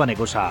शिथिल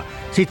बनेको छ।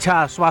 शिक्षा,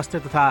 स्वास्थ्य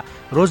तथा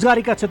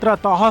रोजगारीका क्षेत्र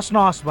तहस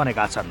नहस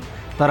बनेका छन्।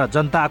 तर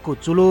जनताको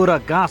चुलो र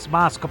घाँस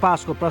बाँस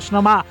कपासको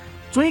प्रश्नमा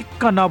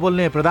चुइक्क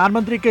नबोल्ने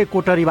प्रधानमन्त्रीकै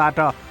कोठरीबाट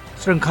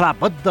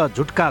श्रृङ्खलाबद्ध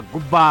झुटका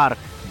गुब्बार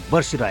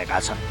बर्सिरहेका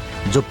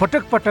छन्। जो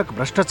पटक पटक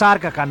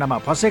भ्रष्टाचारका काण्डमा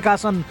फँसेका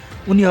छन्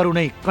उनीहरू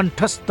नै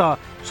कण्ठस्थ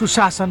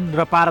सुशासन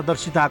र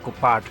पारदर्शिताको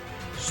पाठ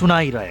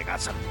सुनाइरहेका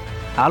छन्।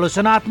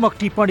 आलोचनात्मक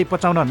टिप्पणी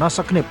पचाउन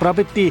नसक्ने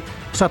प्रवृत्ति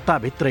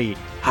सत्ताभित्रै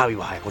हावी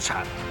भएको छ।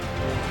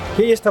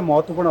 केही यस्ता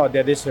महत्त्वपूर्ण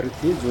अध्यादेशहरू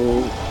थिए जो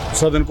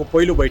सदनको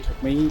पहिलो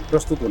बैठकमै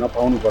प्रस्तुत हुन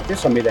पाउनु पर्थ्यो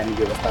संवैधानिक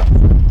व्यवस्था,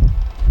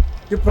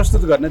 त्यो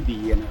प्रस्तुत गर्न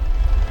दिइएन।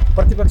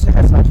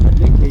 प्रतिपक्षका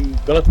साथीहरूले केही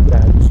गलत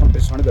कुराहरू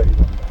सम्प्रेषण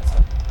गरिरहनु भएको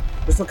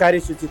छ। जस्तो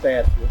कार्यसूची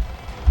तयार थियो,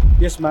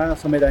 त्यसमा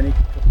संवैधानिक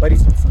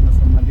परिषदसँग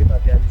सम्बन्धित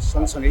अध्यादेश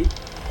सँगसँगै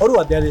अरू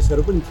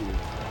अध्यादेशहरू पनि थिए,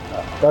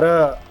 तर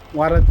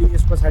उहाँहरूलाई त्यो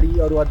यस पछाडि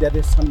अरू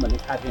अध्यादेश छन् भन्ने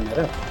थाहा थिएन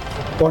र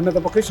पढ्न त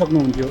पक्कै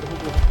सक्नुहुन्थ्यो,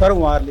 तर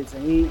उहाँहरूले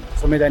चाहिँ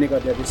संवैधानिक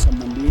अध्यादेश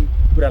सम्बन्धी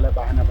कुरालाई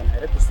बहाना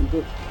बनाएर त्यस दिनको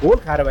होल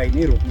कारबाही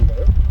नै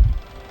रोक्नुभयो।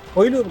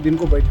 पहिलो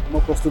दिनको बैठकमा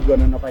प्रस्तुत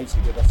गर्न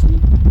नपाइसकेपछि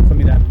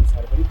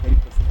संविधानअनुसार पनि फेरि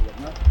प्रस्तुत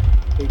गर्न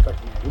केही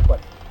कठिनाइहरू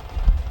परे।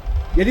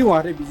 यदि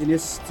उहाँहरूले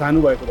बिजनेस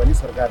चाहनुभएको भने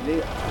सरकारले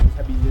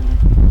बिजनेस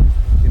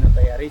दिन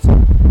तयारै छ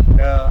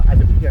र आज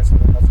पनि त्यहाँ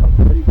सदनमा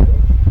छलफल गरिगयो।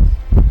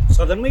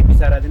 सदनमै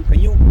विचाराधीन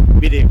कैयौँ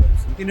विधेयकहरू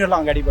छन्,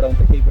 तिनीहरूलाई अगाडि बढाउन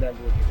त केही कुरा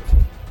रोकेको छ।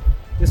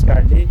 त्यस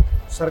कारणले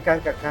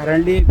सरकारका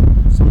कारणले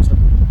संसद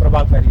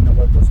प्रभावकारी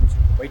नभएको,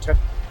 संसदको बैठक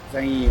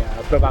चाहिँ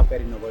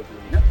प्रभावकारी नभएको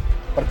होइन,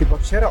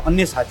 प्रतिपक्ष र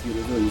अन्य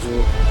साथीहरू जो हिजो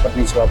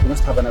प्रतिनिधि सभा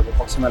पुनस्थापनाको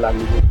पक्षमा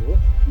लाग्नुभएको हो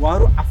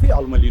उहाँहरू आफै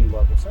अल्मलिनु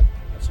भएको छ,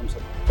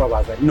 संसद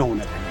प्रभावकारी नहुन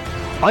थाल्यो।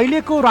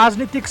 अहिलेको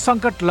राजनीतिक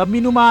सङ्कट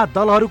लम्बिनुमा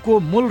दलहरूको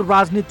मूल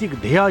राजनीतिक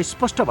ध्येय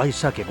स्पष्ट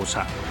भइसकेको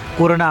छ।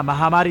 कोरोना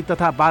महामारी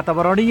तथा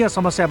वातावरणीय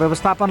समस्या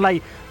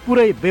व्यवस्थापनलाई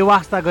पुरै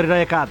बेवास्ता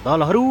गरिरहेका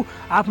दलहरू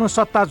आफ्नो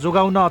सत्ता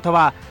जोगाउन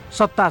अथवा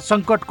सत्ता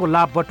सङ्कटको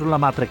लाभ बटुल्न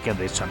मात्र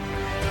केन्द्रित छन्।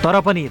 तर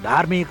पनि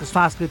धार्मिक,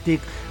 सांस्कृतिक,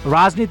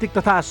 राजनीतिक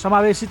तथा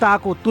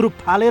समावेशिताको तुरुप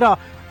फालेर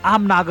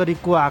आम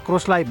नागरिकको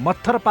आक्रोशलाई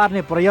मत्थर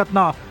पार्ने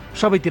प्रयत्न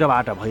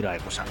सबैतिरबाट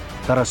भइरहेको छ।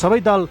 तर सबै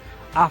दल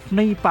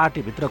आफ्नै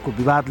पार्टीभित्रको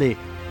विवादले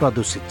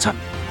प्रदूषित छन्।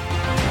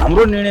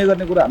 हाम्रो निर्णय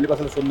गर्ने कुरा हामीले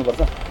कसैलाई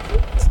सोध्नुपर्छ?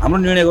 हाम्रो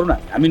निर्णय गरौँ न,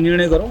 हामी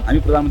निर्णय गरौँ, हामी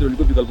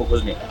प्रधानमन्त्रीको विकल्प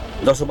खोज्ने,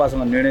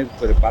 जसपासँग निर्णय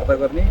वार्ता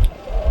गर्ने,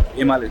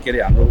 एमाले के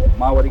अरे हाम्रो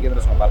माओवादी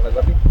केन्द्रसँग वार्ता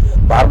गर्ने,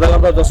 वार्ता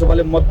गर्दा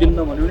जसपाले मत दिन्न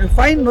भन्यो भने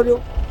फाइन नदियो,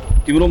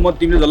 तिम्रो मत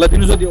तिमीले जसलाई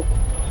दिनु छ दियो।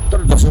 तर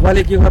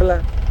जसपाले के गर्ला,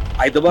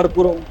 आइतबार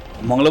पुऱ्याउँ,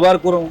 मङ्गलबार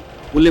पुऱ्याउँ,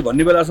 उसले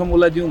भन्ने बेलासम्म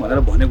उसलाई दिउँ भनेर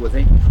भनेको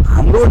चाहिँ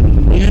हाम्रो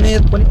निर्णय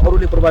पनि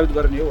अरूले प्रभावित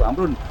गर्ने हो,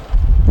 हाम्रो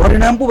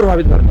परिणाम पो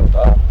प्रभावित गर्ने हो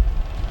त।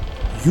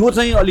 यो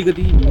चाहिँ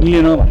अलिकति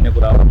मिलेन भन्ने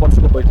कुरा हो।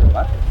 पर्सिको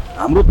बैठकमा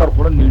हाम्रो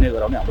तर्फबाट निर्णय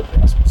गराउने हाम्रो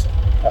प्रयास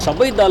हुन्छ।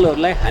 सबै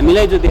दलहरूलाई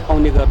हामीलाई जो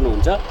देखाउने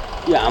गर्नुहुन्छ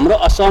यो हाम्रो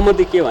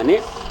असहमति के भने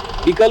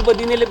विकल्प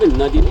दिनेले पनि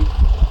नदिने,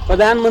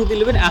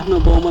 प्रधानमन्त्रीले पनि आफ्नो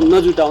बहुमत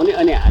नजुटाउने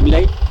अनि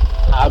हामीलाई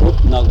आरोप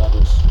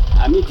नगर्नुहोस्।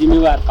 हामी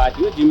जिम्मेवार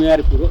पार्टी हो,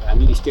 जिम्मेवारीपूर्वक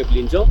हामी स्टेप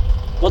लिन्छौँ।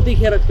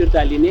 कतिखेर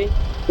फिर्ता लिने,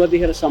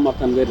 कतिखेर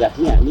समर्थन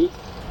गरिराख्ने हामी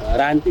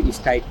राजनीतिक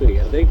स्थायित्व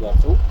हेर्दै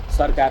गर्छौँ।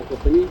 सरकारको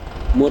पनि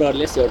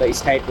मोरलेस एउटा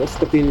स्थायित्व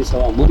प्रतिनिधि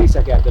सभा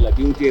मरिसकेका बेला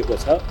बिउटिएको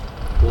छ।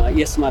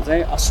 यसमा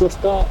चाहिँ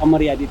अस्वस्थ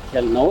अमर्यादित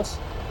खेल नहोस्,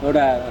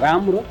 एउटा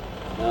राम्रो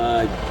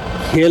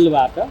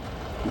खेलबाट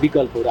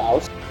विकल्पहरू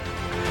आओस्।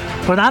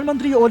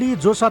 प्रधानमन्त्री ओली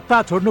जो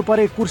सत्ता छोड्नु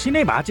परे कुर्सी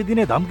नै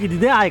भाँचिदिने धम्की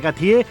दिँदै आएका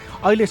थिए,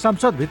 अहिले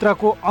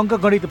संसदभित्रको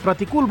अङ्कगणित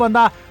प्रतिकूल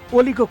बन्दा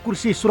ओलीको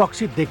कुर्सी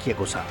सुरक्षित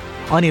देखिएको छ।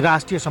 अनि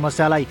राष्ट्रिय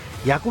समस्यालाई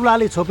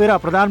याकुलाले छोपेर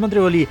प्रधानमन्त्री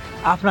ओली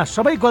आफ्ना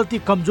सबै गल्ती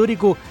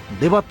कमजोरीको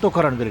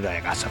देवत्वकरण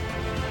गरिरहेका छन्।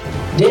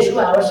 देशको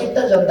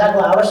आवश्यकता, जनताको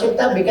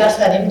आवश्यकता,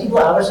 विकासका निम्तिको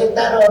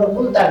आवश्यकता र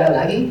अनुकूलताका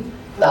लागि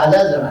ताजा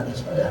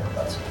जनादेशमा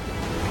जानुपर्छ।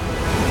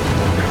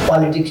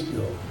 पोलिटिक्स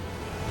त्यो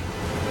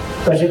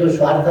कसैको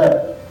स्वार्थ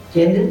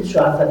केन्द्रित,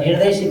 स्वार्थ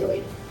निर्देशित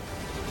होइन।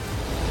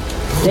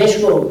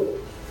 देशको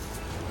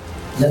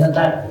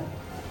जनताको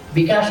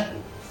विकासको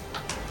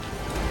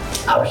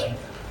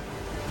आवश्यकता,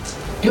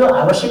 त्यो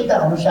आवश्यकता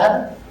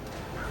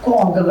अनुसारको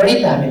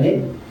अङ्कगणित हामीले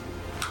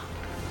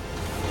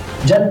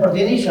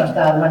जनप्रतिनिधि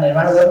संस्थाहरूमा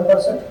निर्माण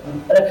गर्नुपर्छ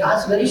र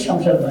खास गरी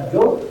संसदमा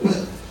जो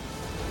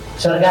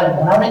सरकार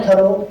बनाउने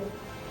थलो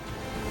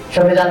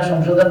संविधान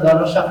संशोधन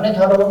गर्न सक्ने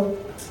थलो हो,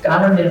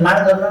 कानुन निर्माण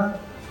गर्न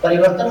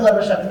परिवर्तन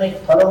गर्न सक्ने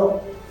थलो हो।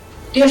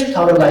 त्यस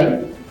थलोलाई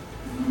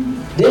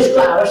देशको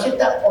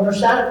आवश्यकता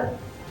अनुसार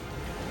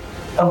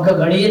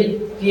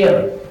अङ्कगणितीय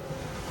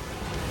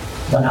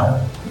बनाऊ।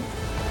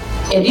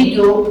 यदि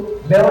त्यो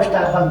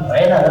व्यवस्थापन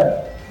भएन र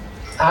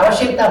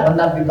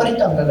आवश्यकताभन्दा विपरीत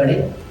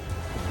अङ्कगणित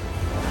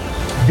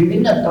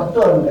विभिन्न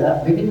तत्त्वहरूका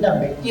विभिन्न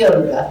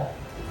व्यक्तिहरूका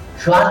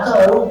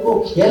स्वार्थहरूको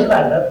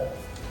खेलबाट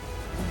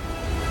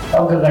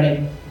अङ्कगणित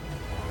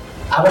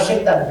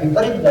आवश्यकता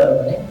विपरीत गयो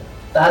भने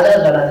ताजा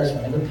जनादेश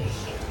भनेको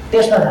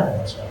त्यसमा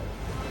जानुपर्छ।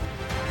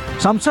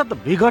 संसद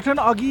विघटन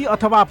अघि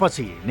अथवा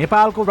पछि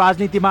नेपालको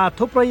राजनीतिमा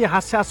थुप्रै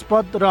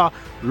हास्यास्पद र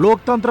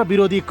लोकतन्त्र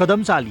विरोधी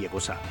कदम चालिएको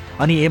छ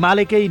अनि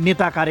एमालेकै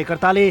नेता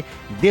कार्यकर्ताले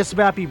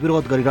देशव्यापी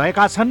विरोध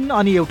गरिरहेका छन्।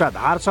 अनि एउटा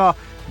धार छ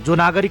जो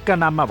नागरिकका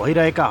नाममा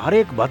भइरहेका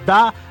हरेक भद्दा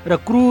र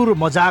क्रूर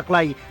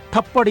मजाकलाई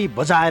थप्पडी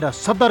बजाएर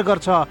सदर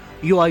गर्छ।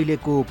 यो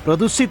अहिलेको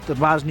प्रदूषित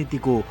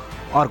राजनीतिको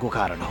अर्को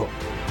कारण हो।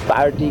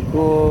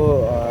 पार्टीको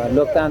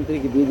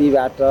लोकतान्त्रिक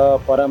विधिबाट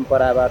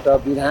परम्पराबाट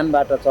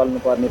विधानबाट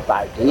चल्नुपर्ने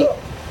पार्टी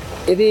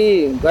यदि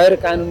गैर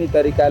कानुनी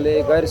तरिकाले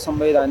गैर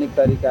संवैधानिक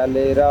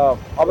तरिकाले र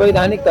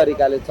अवैधानिक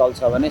तरिकाले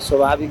चल्छ भने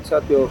स्वाभाविक छ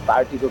त्यो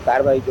पार्टीको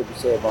कारबाहीको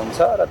विषय बन्छ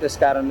र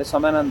त्यसकारणले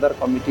समानान्तर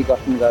कमिटी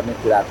गठन गर्ने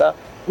कुरा त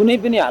कुनै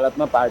पनि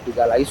हालतमा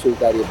पार्टीका लागि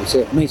स्वीकार्य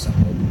विषय हुनै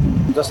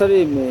सक्दैन। जसरी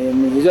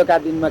हिजोका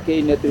दिनमा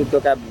केही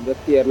नेतृत्वका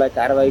व्यक्तिहरूलाई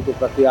कारबाहीको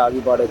प्रक्रिया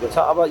अघि बढेको छ,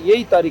 अब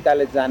यही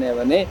तरिकाले जाने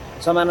भने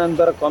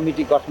समानान्तर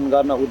कमिटी गठन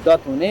गर्न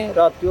उद्यत हुने र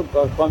त्यो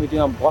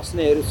कमिटीमा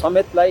बस्नेहरू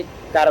समेतलाई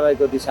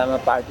कारबाहीको दिशामा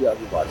पार्टी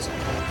अघि बढ्छ।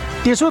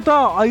 त्यसो त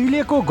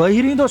अहिलेको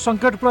गहिरिँदो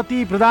सङ्कटप्रति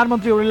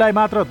प्रधानमन्त्री ओलीलाई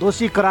मात्र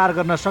दोषी करार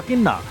गर्न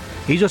सकिन्न।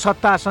 हिजो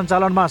सत्ता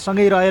सञ्चालनमा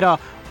सँगै रहेर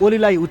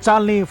ओलीलाई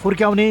उचाल्ने,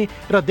 फुर्क्याउने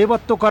र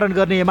देवत्वकरण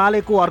गर्ने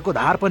एमालेको अर्को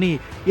धार पनि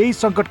यही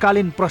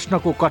सङ्कटकालीन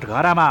प्रश्नको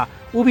कठघरामा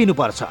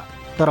उभिनुपर्छ।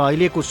 तर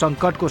अहिलेको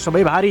सङ्कटको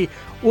सबै भारी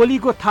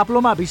ओलीको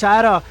थाप्लोमा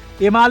बिसाएर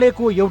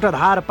एमालेको एउटा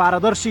धार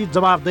पारदर्शी,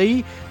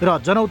 जवाबदेही र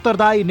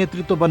जनउत्तरदायी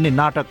नेतृत्व बन्ने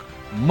नाटक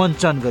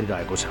मञ्चन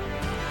गरिरहेको छ।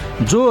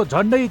 जो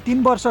झन्डै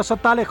 3 वर्ष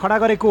सत्ताले खडा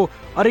गरेको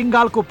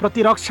अरिङ्गालको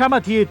प्रतिरक्षामा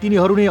थिए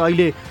तिनीहरू नै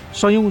अहिले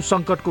सयौं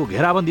सङ्कटको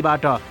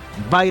घेराबन्दीबाट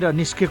बाहिर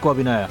निस्केको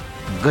अभिनय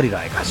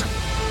गरिरहेका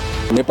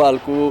छन्।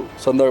 नेपालको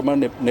सन्दर्भमा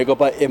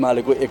नेकपा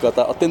एमालेको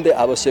एकता अत्यन्तै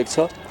आवश्यक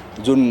छ,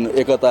 जुन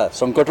एकता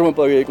सङ्कटमा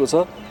परिएको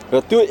छ र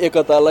त्यो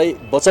एकतालाई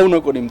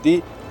बचाउनको निम्ति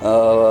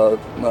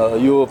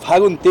यो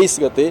फागुन 23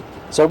 गते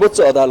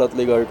सर्वोच्च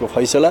अदालतले गरेको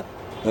फैसला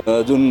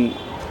जुन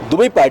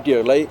दुवै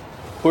पार्टीहरूलाई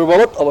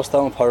पूर्ववत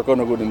अवस्थामा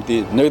फर्कनको निम्ति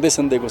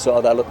निर्देशन दिएको छ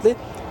अदालतले,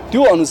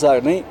 त्यो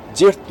अनुसार नै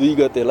जेठ 2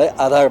 गतेलाई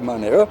आधार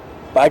मानेर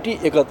पार्टी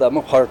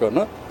एकतामा फर्कन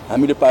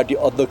हामीले पार्टी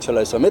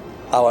अध्यक्षलाई समेत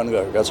आह्वान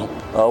गरेका छौँ।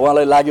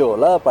 उहाँलाई लाग्यो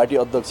होला पार्टी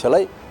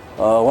अध्यक्षलाई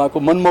उहाँको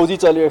मनमौजी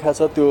चलिरहेको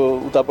छ, त्यो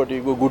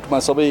उतापट्टिको गुटमा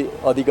सबै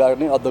अधिकार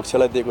नै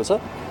अध्यक्षलाई दिएको छ,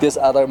 त्यस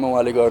आधारमा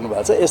उहाँले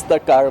गर्नुभएको छ। यस्ता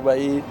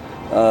कारबाही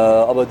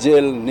अब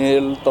जेल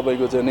नेल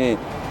तपाईँको चाहिँ नि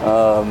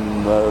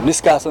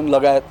निष्कासन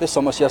लगायतले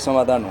समस्या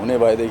समाधान हुने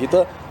भएदेखि त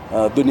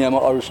दुनियाँमा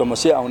अरू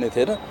समस्या आउने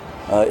थिएन।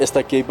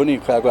 यस्ता केही पनि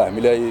कुराको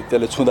हामीलाई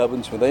त्यसले छुँदा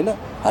पनि छुँदैन,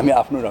 हामी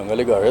आफ्नो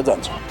ढङ्गले गरेर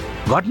जान्छौँ।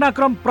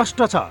 घटनाक्रम प्रष्ट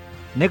छ।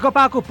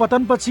 नेकपाको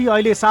पतनपछि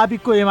अहिले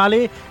साबिकको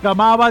एमाले र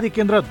माओवादी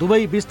केन्द्र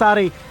दुवै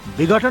बिस्तारै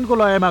विघटनको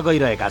लयमा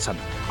गइरहेका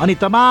छन् अनि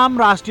तमाम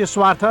राष्ट्रिय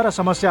स्वार्थ र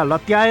समस्या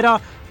लत्याएर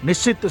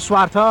निश्चित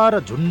स्वार्थ र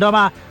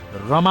झुन्डमा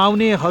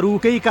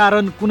रमाउनेहरूकै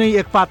कारण कुनै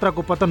एक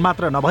पात्रको पतन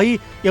मात्र नभई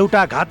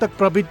एउटा घातक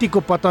प्रवृत्तिको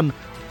पतन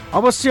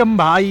अवश्यम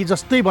भाइ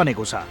जस्तै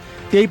बनेको छ।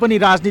 त्यही पनि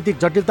राजनीतिक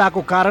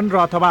जटिलताको कारण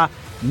र अथवा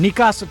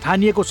निकास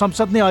ठानिएको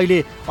संसद नै अहिले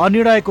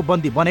अनिर्णयको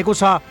बन्दी बनेको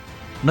छ।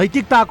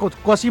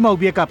 नैतिकताको कसीमा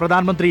उभिएका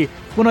प्रधानमन्त्री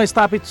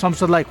पुनःस्थापित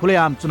संसदलाई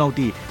खुलेआम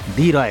चुनौती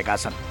दिइरहेका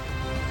छन्।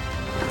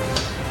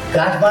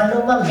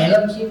 काठमाडौँमा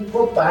मेलम्चीको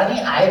पानी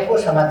आएको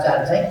समाचार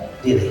चाहिँ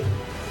दिँदै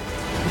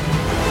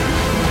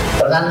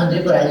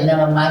प्रधानमन्त्रीको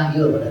राजीनामा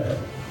मागियो भनेर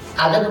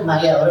आज पो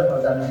माग्या हो र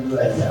प्रधानमन्त्रीको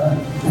राजीनामा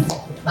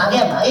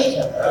मागै छ।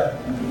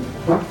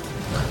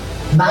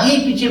 मागे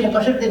पछि म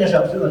कसरी दिन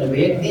सक्छु भने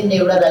एक दिन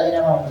एउटा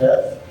राजीनामा हुन्छ,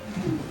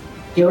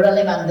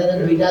 एउटाले माग्दैन,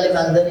 दुईटाले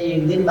माग्दैन,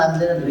 एक दिन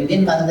माग्दैन, 2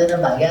 दिन माग्दैन,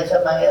 माग्या छ।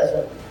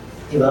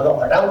 त्यो भएर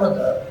हटाउन त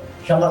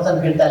समर्थन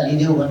फिर्ता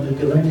लिदियो भन्छु,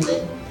 त्यो पनि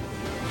लिँदैन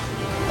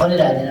अनि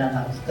राजीनामा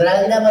माग्छ।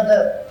 राजीनामा त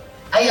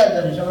आइहाल्छ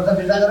नि, समर्थन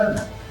फिर्ता गर न।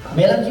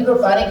 मेलम्चीको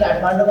पानी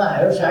काठमाडौँमा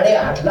आयो,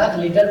 8.5 लाख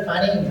लिटर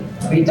पानी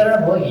वितरण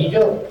भयो।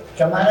 हिजो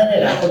चमानने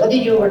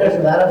राष्ट्रपतिज्यूबाट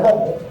सुधार भयो,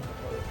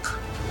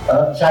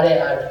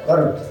 8.5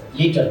 करोड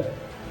लिटर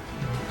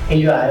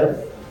हिजो आयो।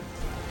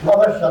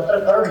 अब 17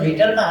 करोड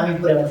लिटरमा हामी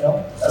पुर्याउँछौँ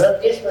र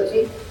त्यसपछि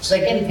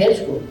सेकेन्ड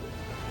फेजको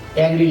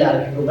ट्याङ्ग्री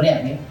लार्कीको पनि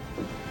हामी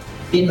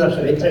 3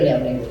 वर्षभित्र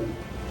ल्याउने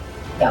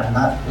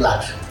काममा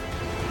लाग्छौँ।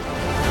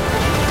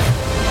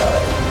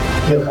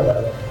 यो खबर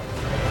हो।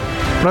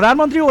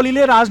 प्रधानमन्त्री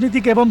ओलीले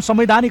राजनीतिक एवं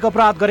संवैधानिक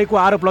अपराध गरेको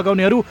आरोप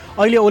लगाउनेहरू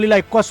अहिले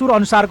ओलीलाई कसुर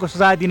अनुसारको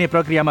सजाय दिने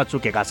प्रक्रियामा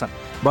चुकेका छन्।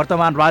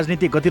 वर्तमान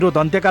राजनीतिक गतिरोध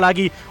अन्त्यका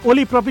लागि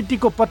ओली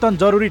प्रवृत्तिको पतन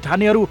जरुरी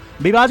ठान्नेहरू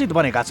विभाजित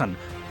बनेका छन्।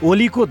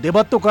 ओलीको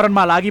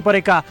देवत्वकरणमा लागि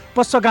परेका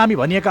पश्चगामी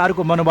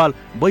भनिएकाहरूको मनोबल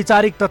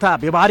वैचारिक तथा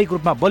व्यवहारिक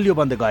रूपमा बलियो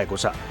बन्दै गएको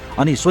छ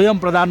अनि स्वयं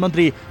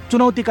प्रधानमन्त्री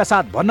चुनौतीका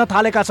साथ भन्न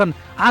थालेका छन्,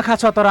 आँखा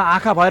छ तर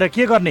आँखा भएर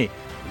के गर्ने?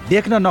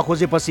 देख्न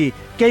नखोजेपछि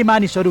केही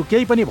मानिसहरू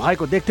केही पनि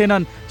भएको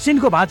देख्दैनन्,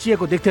 सिनको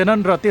भाँचिएको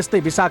देख्दैनन् र त्यस्तै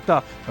विषाक्त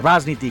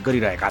राजनीति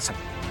गरिरहेका छन्।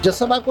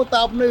 जसपाको त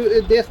आफ्नो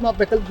देशमा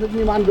वैकल्पिक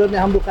निर्माण गर्ने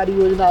हाम्रो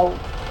कार्ययोजना हो,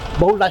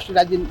 बहुराष्ट्रिय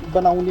राज्य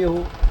बनाउने हो,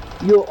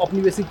 यो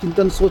औपनिवेशिक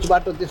चिन्तन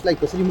सोचबाट देशलाई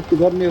कसरी मुक्त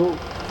गर्ने हो,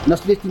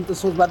 नस्लीय चिन्तन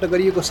सोचबाट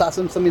गरिएको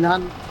शासन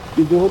संविधान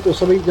जो हो त्यो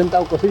सबै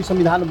जनताको कसरी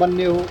संविधान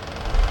बन्ने हो,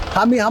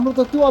 हाम्रो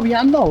त त्यो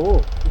अभियान न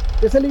हो।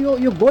 त्यसैले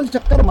यो गोल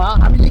चक्करमा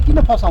हामीले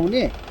किन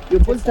फसाउने? यो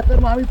गोल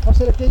चक्करमा हामी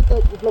फसेर केही त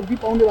उपलब्धि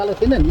पाउनेवाला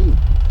छैन नि।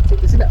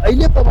 त्यसैले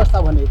अहिलेको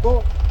अवस्था भनेको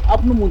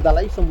आफ्नो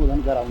मुद्दालाई सम्बोधन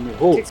गराउने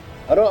हो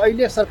र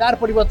अहिले सरकार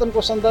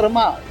परिवर्तनको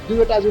सन्दर्भमा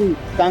दुईवटा जुन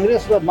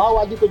काङ्ग्रेस र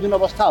माओवादीको जुन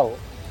अवस्था हो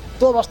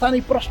त्यो अवस्था नै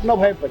प्रश्न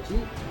नभएपछि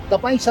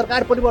तपाईँ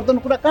सरकार परिवर्तन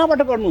कुरा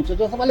कहाँबाट गर्नुहुन्छ?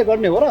 जसपाले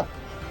गर्ने हो र?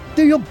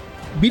 त्यो यो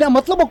बिना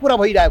मतलबको कुरा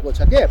भइरहेको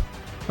छ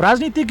के?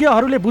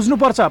 राजनीतिज्ञहरूले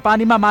बुझ्नुपर्छ,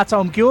 पानीमा माछा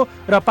उम्कियो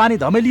र पानी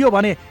धमेलियो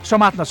भने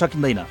समात्न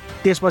सकिँदैन।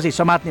 त्यसपछि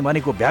समात्ने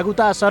भनेको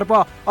भ्यागुता, सर्प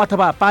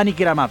अथवा पानी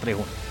किरा मात्रै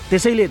हुन्।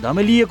 त्यसैले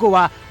धमेलिएको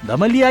वा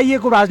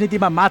धमेलियाइएको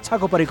राजनीतिमा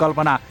माछाको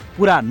परिकल्पना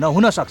पुरा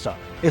नहुन सक्छ।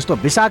 यस्तो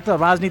विषाक्त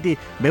राजनीति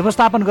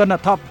व्यवस्थापन गर्न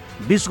थप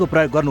विषको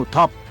प्रयोग गर्नु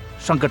थप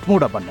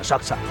सङ्कटपूर्ण बन्न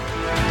सक्छ।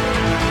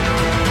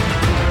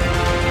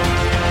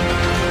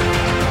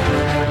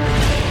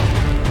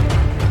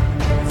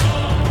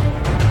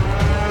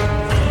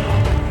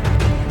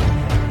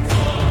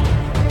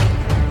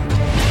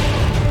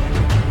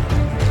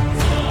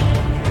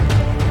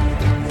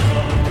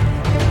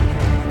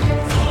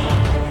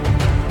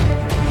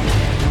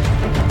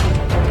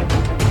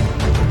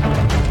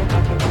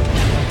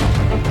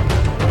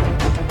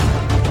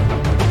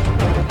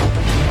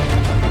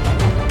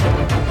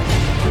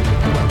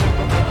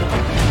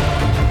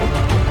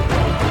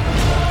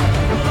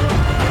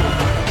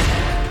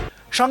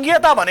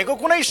 संघीयता भनेको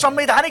कुनै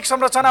संवैधानिक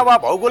संरचना वा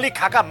भौगोलिक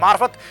खाका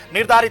मार्फत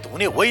निर्धारित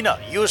हुने होइन,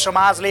 यो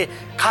समाजले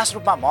खास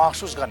रूपमा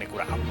महसुस गर्ने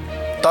कुरा हो।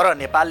 तर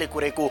नेपालले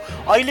कुरेको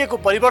अहिलेको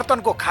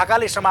परिवर्तनको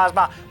खाकाले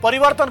समाजमा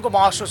परिवर्तनको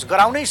महसुस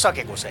गराउनै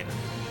सकेको छैन,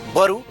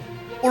 बरु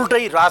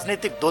उल्टै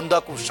राजनीतिक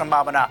द्वन्द्वको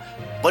सम्भावना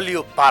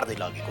बलियो पार्दै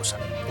लगेको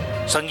छ।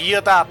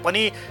 संघीयता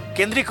पनि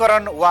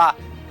केन्द्रीकरण वा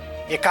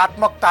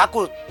एकात्मकताको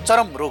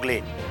चरम रोगले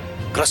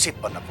ग्रसित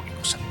बन्न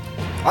पुगेको छ।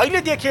 अहिले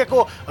देखिएको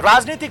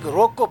राजनीतिक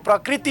रोगको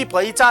प्रकृति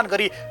पहिचान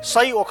गरी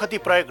सही ओखती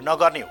प्रयोग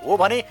नगर्ने हो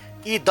भने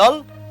यी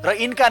दल र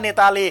यिनका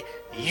नेताले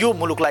यो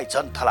मुलुकलाई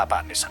झन् थला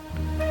पार्नेछन्,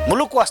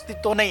 मुलुकको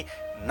अस्तित्व नै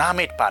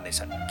नामेट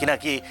पार्नेछन्।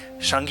 किनकि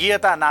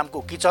संघीयता नामको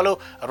किचलो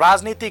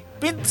राजनीतिक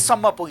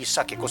पिँधसम्म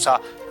पुगिसकेको छ।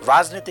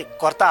 राजनीतिक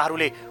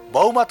कर्ताहरूले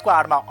बहुमतको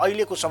आडमा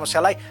अहिलेको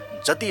समस्यालाई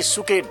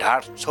जतिसुकै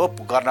ढाडछोप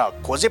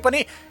गर्न खोजे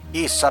पनि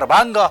यी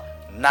सर्वाङ्ग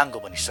नाङ्गो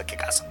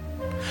बनिसकेका छन्।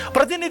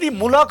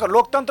 प्रतिनिधिमूलक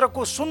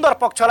लोकतन्त्रको सुन्दर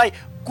पक्षलाई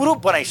कुरूप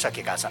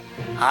बनाइसकेका छन्।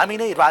 हामी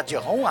नै राज्य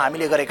हौँ,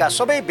 हामीले गरेका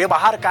सबै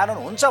व्यवहार कानुन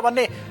हुन्छ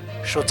भन्ने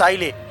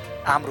सोचाइले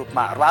आम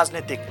रूपमा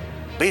राजनीतिक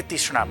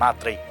बेतृष्णा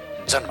मात्रै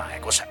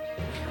जन्माएको छ।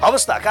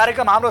 अवस्था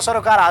कार्यक्रम हाम्रो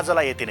सरोकार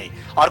आजलाई यति नै।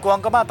 अर्को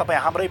अङ्कमा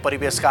तपाईँ हाम्रै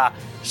परिवेशका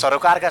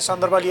सरोकारका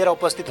सन्दर्भ लिएर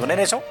उपस्थित हुने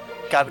नै छौँ।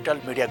 क्यापिटल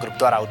मिडिया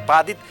ग्रुपद्वारा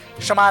उत्पादित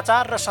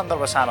समाचार र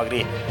सन्दर्भ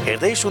सामग्री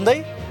हेर्दै सुन्दै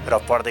र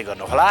पढ्दै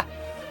गर्नुहोला।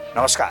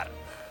 नमस्कार।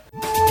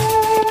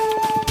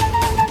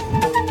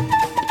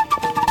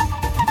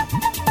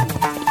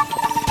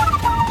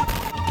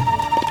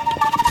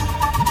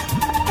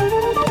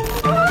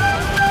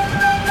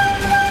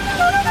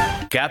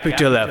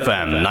 Capital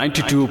FM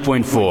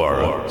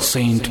 92.4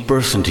 Saint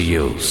Person to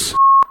Use.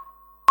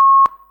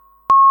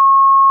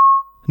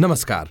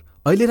 नमस्कार,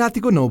 अहिले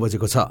रातिको 9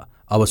 बजेको छ।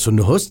 अब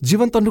सुन्नुहोस्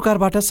जीवन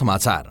तन्डुकारबाट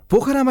समाचार।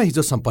 पोखरामा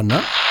हिजो सम्पन्न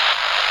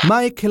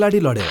मा एक खेलाडी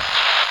लडेर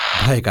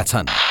भएका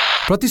छन्।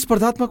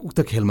 प्रतिस्पर्धात्मक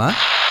उक्त खेलमा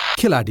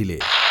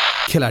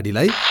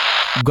खेलाडीलाई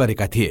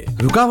गरेका थिए।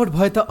 रुकावट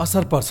भए त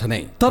असर पर्छ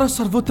नै, तर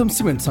सर्वोत्तम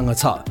सिमेन्टसँग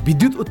छ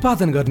विद्युत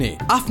उत्पादन गर्ने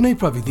आफ्नै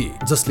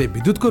प्रविधि, जसले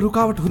विद्युतको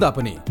रुकावट हुँदा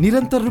पनि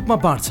निरन्तर रूपमा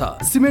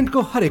बाँड्छ। सिमेन्टको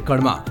हरेक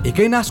कणमा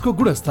एकै नासको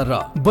गुणस्तर र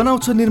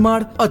बनाउँछ निर्माण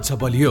अझ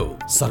बलियो।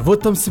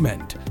 सर्वोत्तम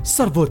सिमेन्ट,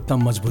 सर्वोत्तम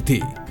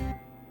मजबुती।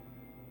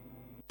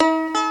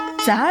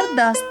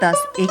 4-10-10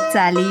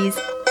 41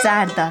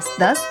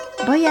 4-10-10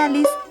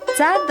 42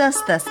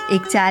 4-10-10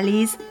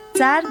 41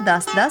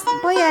 4-10-10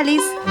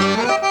 42।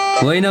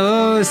 होइन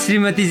हो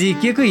श्रीमतीजी,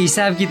 के को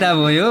हिसाब किताब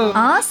हो यो?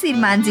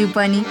 श्रीमानज्यू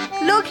पनि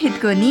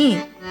लोकहितको नि।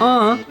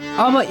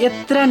 अब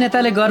यत्रा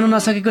नेताले गर्न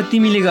नसकेको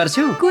तिमीले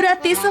गर्छौ? कुरा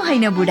त्यसो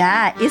होइन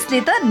बुढा,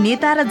 यसले त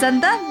नेता र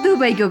जनता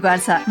दुवैको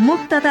गर्छ। मुख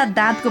तथा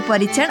दाँतको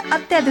परीक्षण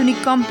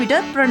अत्याधुनिक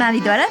कम्प्युटर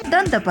प्रणालीद्वारा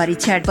दन्त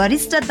परीक्षण,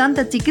 वरिष्ठ दन्त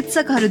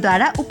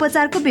चिकित्सकहरूद्वारा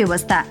उपचारको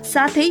व्यवस्था,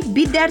 साथै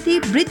विद्यार्थी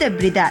वृद्ध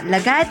वृद्धा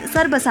लगायत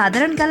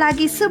सर्वसाधारणका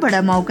लागि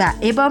सुवर्ण मौका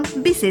एवं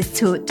विशेष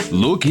छुट।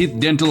 लोकहित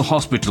dental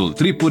hospital,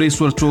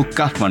 Tripureshwor Chowk,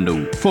 Kathmandu.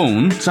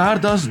 Phone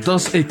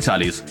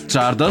 410-1041,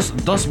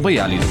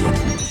 410-1042।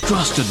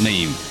 Trusted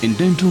name in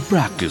dental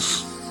practice.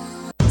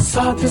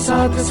 साथ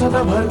साथ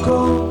सदाभरको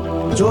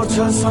जोड्छ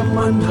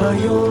सम्बन्ध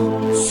यो,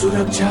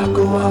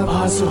 सुरक्षाको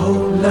आभास हो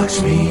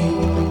लक्ष्मी।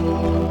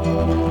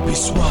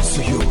 विश्वास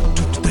यो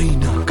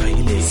टुट्दैन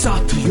कहिले,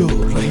 साथ यो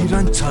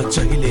रहिरहन्छ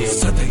जहिले,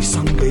 सधैँ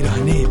सँगै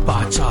रहने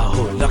बाचा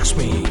हो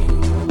लक्ष्मी।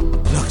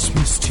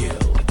 लक्ष्मी स्टिल,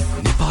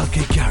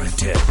 नेपालकै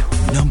ग्यारेन्टेड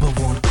नम्बर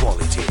 1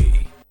 क्वालिटी।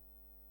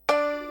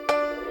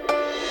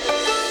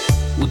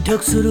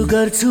 उद्योग सुरु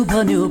गर्छु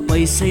भन्यो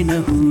पैसै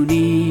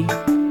नहुने,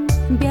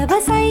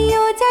 व्यवसाय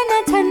योजना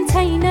छन्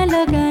छैन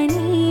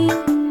लगानी,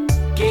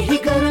 केही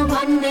गरौँ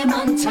भन्ने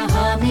मन छ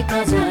हामी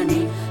कहाँ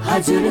जाने,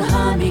 हजुर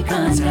हामी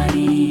कहाँ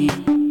जाने।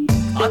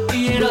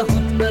 अतिएर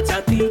हुन्न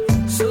जाति,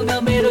 सुन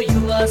मेरो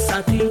युवा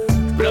साथी,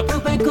 प्रभु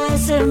बैंकको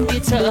एसएमबी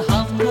छ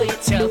हाम्रो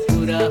इच्छा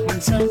पुरा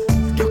हुन्छ।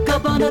 ढुक्क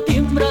बन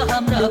तिम्रो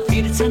हाम्रा,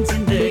 फिर्छन्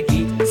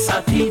जिन्दगी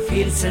साथी,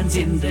 फिर्छन्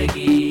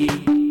जिन्दगी।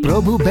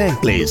 प्रभु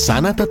बैंकले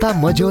साना तथा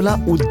मझौला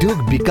उद्योग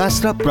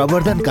विकास र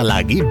प्रवर्धनका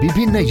लागि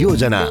विभिन्न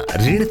योजना,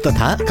 ऋण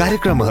तथा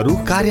कार्यक्रमहरू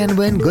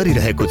कार्यान्वयन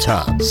गरिरहेको छ।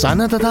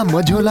 साना तथा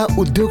मझौला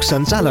उद्योग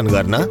सञ्चालन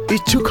गर्न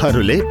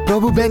इच्छुकहरूले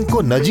प्रभु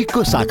बैंकको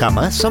नजिकको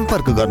शाखामा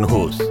सम्पर्क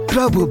गर्नुहोस्।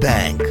 प्रभु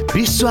बैंक,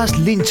 विश्वास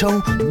लिन्छौं,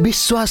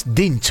 विश्वास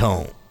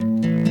दिन्छौं।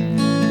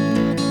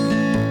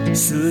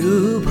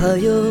 सुरु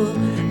भयो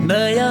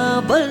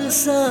नयाँ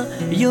वर्ष,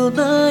 यो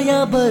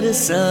नयाँ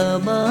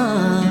वर्षमा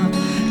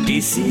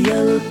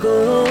टिसिएलको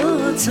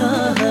छ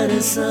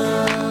हर्ष।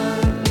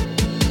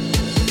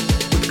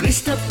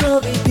 उत्कृष्ट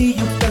प्रविधि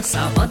युक्त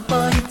सामान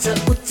पाइन्छ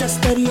उच्च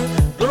स्तरीय,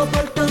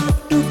 global top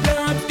two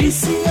brand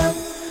TCL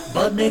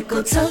बनेको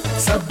छ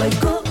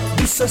सबैको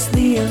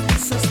विश्वसनीय।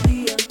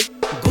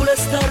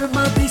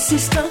 गुणस्तरमा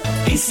विशिष्ट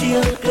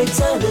टिसिएलकै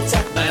चर्चा,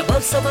 नयाँ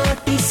वर्षमा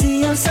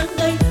टिसिएल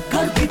सँगै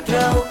घरभित्र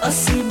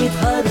असीमित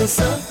हर्ष।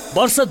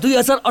 वर्ष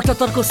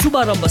 2078 को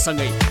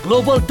शुभारम्भसँगै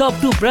global top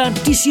two brand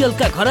TCL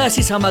का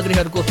घरायसी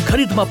सामग्रीहरूको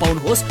खरिदमा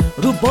पाउनुहोस्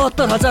रु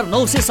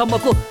 72,900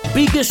 सम्मको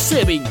बिगेस्ट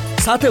सेभिङ।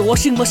 साथै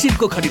वासिङ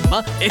मसिनको खरिदमा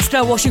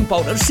एक्स्ट्रा वासिङ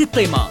पाउडर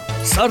सित्तैमा।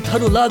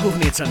 शर्तहरू लागू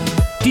हुनेछन्।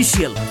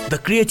 TCL, the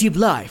creative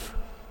life.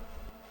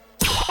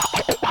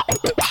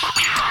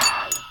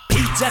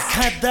 Pizza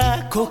खाँदा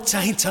कोक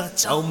चाहिन्छ,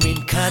 चाउमिन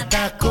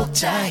खाँदा कोक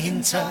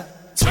चाहिन्छ,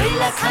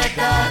 छोइला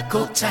खाँदा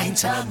कोक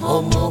चाहिन्छ,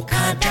 मोमो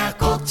खाँदा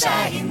कोक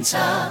चाहिन्छ।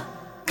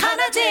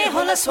 खाना जे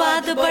होला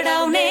स्वाद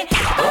बढाउने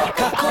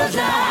Coca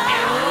Cola.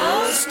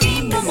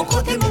 Steam momo,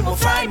 kothey momo,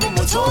 fry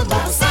momo, झोल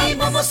मोमो, साई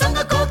मोमोसँग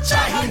कोक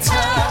चाहिन्छ।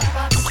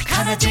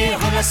 खाना जे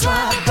होला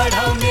स्वाद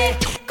बढाउने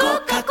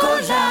Coca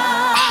Cola.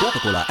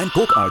 Coca-Cola and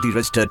Coke are the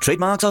registered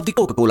trademarks of the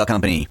Coca-Cola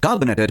Company.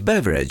 Carbonated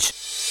beverage.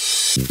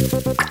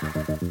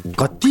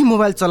 कति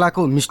मोबाइल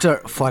चलाएको मिस्टर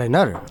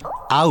फरेनर?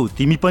 आऊ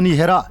तिमी पनि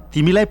हेर,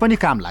 तिमीलाई पनि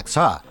काम लाग्छ।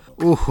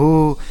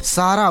 ओहो,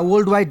 सारा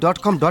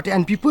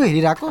worldwide.com.np पो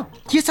हेरिरहेको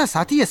के छ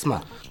साथी यसमा?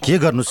 के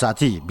गर्नु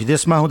साथी,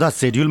 विदेशमा हुँदा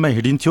शेड्युलमा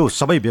हिँडिन्थ्यो,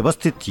 सबै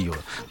व्यवस्थित थियो।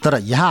 तर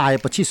यहाँ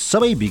आएपछि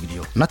सबै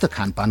बिग्रियो। न त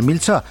खानपान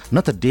मिल्छ,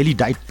 न त डेली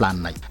डाइट प्लान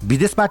नै।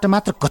 विदेशबाट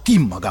मात्र कति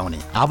मगाउने।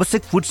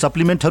 आवश्यक फुड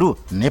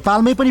सप्लिमेन्टहरू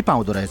नेपालमै पनि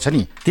पाउँदो रहेछ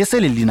नि,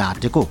 त्यसैले लिन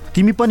आँटेको।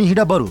 तिमी पनि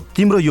हिँड बरु।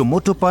 तिम्रो यो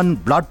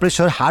मोटोपन, ब्लड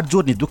प्रेसर, हार्ट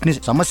जोड्ने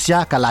दुख्ने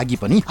समस्याका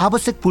लागि पनि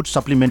आवश्यक फुड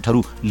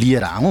सप्लिमेन्टहरू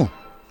लिएर आऊ।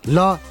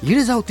 ल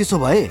हिँड जाऊ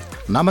त्यसो भए।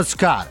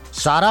 नमस्कार,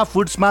 सारा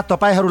फुड्समा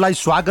तपाईहरूलाई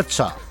स्वागत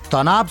छ।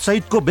 तनाव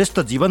सहितको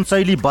व्यस्त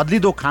जीवनशैली,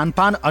 बदलिदो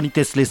खानपान अनि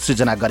त्यसले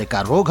सृजना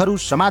गरेका रोगहरू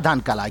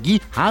समाधानका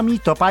लागि हामी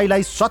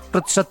तपाईलाई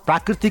 100%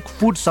 प्राकृतिक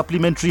फुड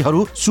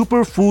सप्लिमेन्ट्रीहरू,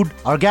 सुपर फुड,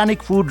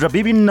 अर्ग्यानिक फुड र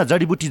विभिन्न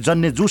जडीबुटी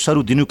जन्य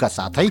जुसहरू दिनुका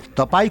साथै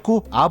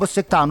तपाईको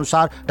आवश्यकता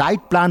अनुसार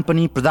डाइट प्लान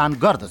पनि प्रदान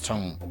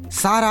गर्दछौँ।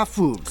 Sara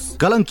foods,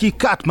 Kalanki,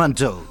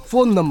 Kathmandu.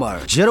 Phone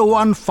number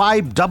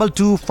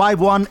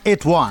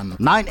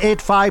 015225181,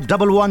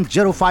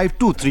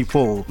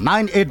 9851105234,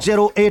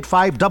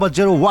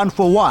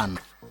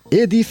 9808500141।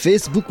 यदि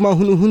फेसबुकमा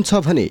हुनुहुन्छ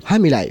भने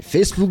हामीलाई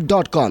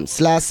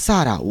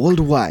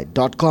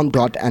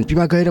facebook.com/saraworldwide.com.np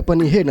मा गएर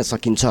पनि हेर्न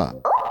सकिन्छ।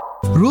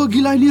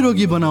 रोगीलाई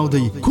निरोगी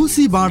बनाउँदै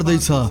खुसी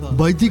बाँड्दैछ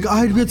वैदिक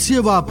आयुर्वेद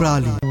सेवा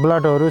प्रणाली।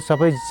 ब्लडहरू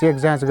सबै चेक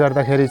जाँच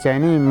गर्दाखेरि चाहिँ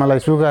नि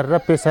मलाई सुगर र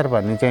प्रेसर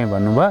भन्ने चाहिँ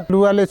भन्नुभयो।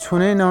 लुगाले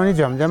छुनै नहुने,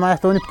 झमझमा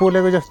जस्तो पनि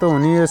पोलेको जस्तो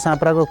हुने, यो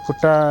साँप्राको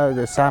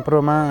खुट्टा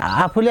साँप्रोमा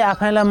आफूले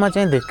आफैलाई म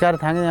चाहिँ धिक्कार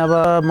थाङेँ।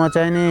 अब म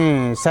चाहिँ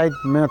नि सायद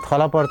मेरो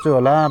थला पर्छु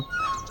होला,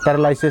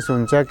 प्यारालाइसिस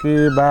हुन्छ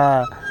कि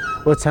बा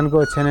ओछ्यानको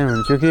ओछ्यानै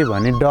हुन्छु कि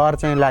भन्ने डर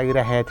चाहिँ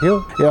लागिरहेको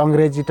थियो। यो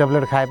अङ्ग्रेजी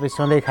ट्याब्लेट खाएपछि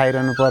सधैँ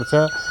खाइरहनु पर्छ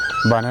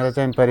भनेर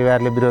चाहिँ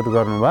परिवारले विरोध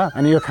गर्नुभयो।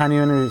 अनि यो खाने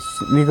भने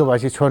निको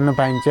भएपछि छोड्न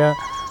पाइन्छ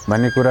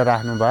भन्ने कुरा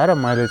राख्नु भयो र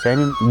मैले चाहिँ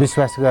नि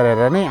विश्वास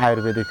गरेर नै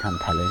आयुर्वेदिक खान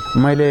थालेँ।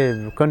 मैले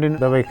कन्टिन्यू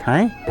दबाई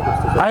खाएँ।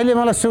 अहिले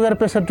मलाई सुगर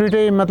प्रेसर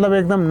दुइटै मतलब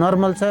एकदम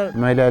नर्मल छ।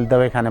 मैले अहिले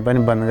दबाई खान पनि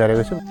बन्द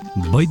गरेको छु।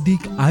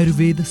 वैदिक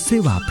आयुर्वेद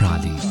सेवा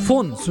प्रणाली।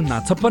 Phone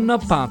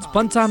 056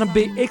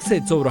 595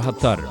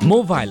 174,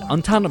 mobile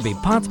 98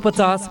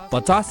 550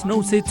 50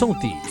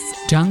 934।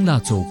 Tangla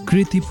Chowk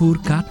Kirtipur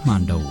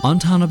Kathmandu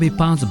 98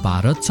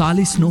 512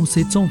 40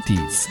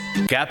 934।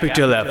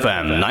 Capital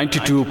FM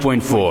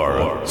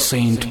 92.4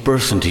 Saint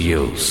Person to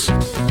Use.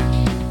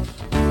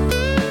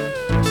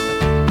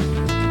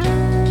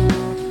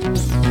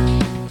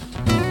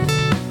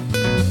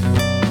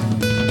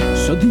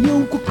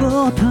 सदियौंको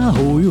कथा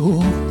हो यो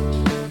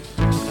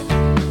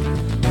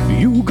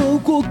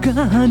युगौंको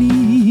कहानी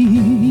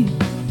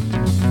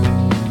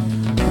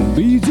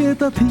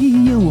विजेता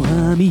थियौं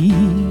हामी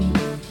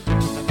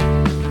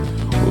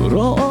र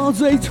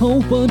अझै छौं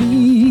पनि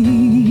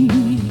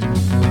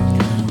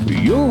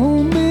यो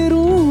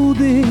मेरो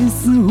देश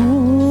हो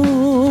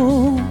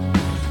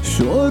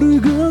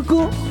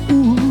स्वर्गको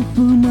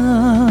उपमा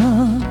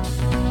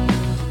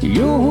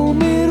यो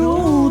मेरो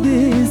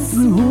देश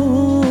हो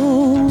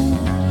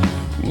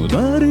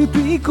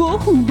धरतीको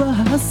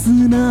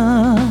बासना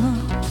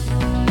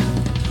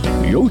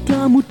एउटा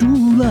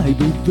मुटुलाई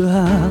दुख्दा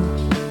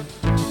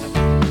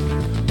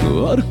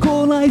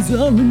अर्कोलाई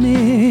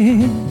जल्ने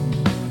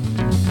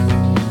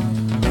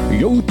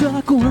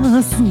एउटाको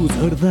आँसु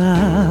झर्दा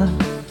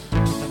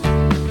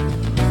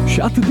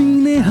साथ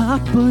दिने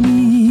हात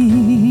पनि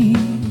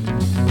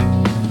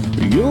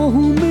यो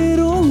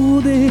मेरो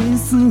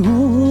देश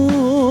हो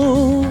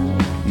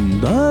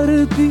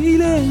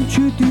धरतीले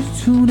क्षति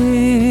छुने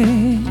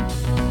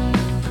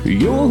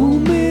यो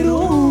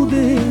मेरो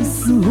देश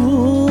हो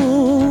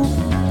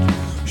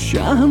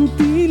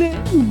शान्तिले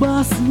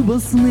बास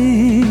बस्ने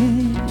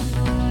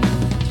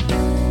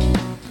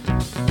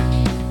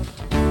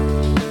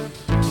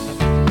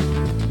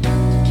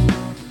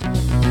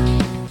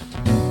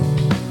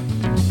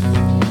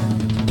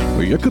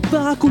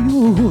एकताको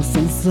यो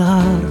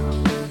संसार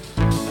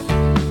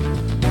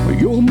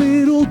यो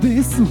मेरो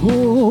देश हो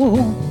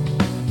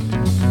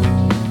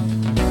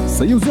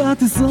सयौं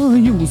जाति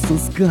सयौं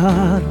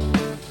संस्कार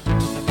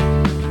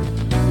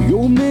यो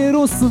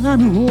मेरो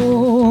सान हो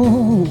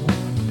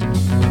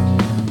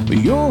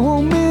यो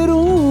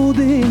मेरो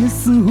देश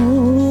हो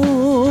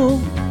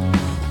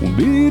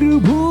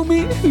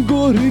वीरभूमि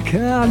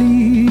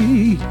गोर्खाली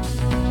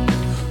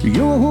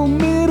यो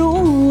मेरो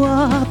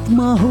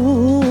आत्मा हो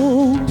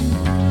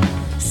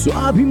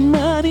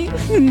स्वाभिमानी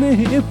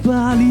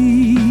नेपाली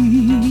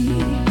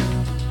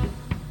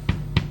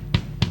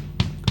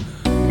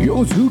यो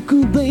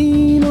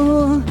झुक्दैन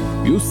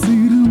यो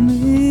शिर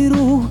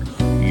मेरो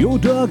यो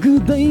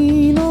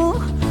डग्दैन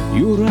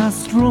यो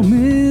राष्ट्र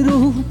मेरो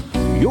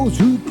यो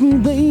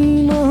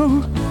झुक्दैन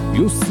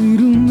यो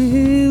शिर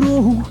मेरो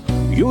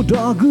यो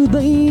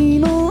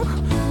डग्दैन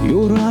यो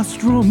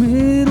राष्ट्र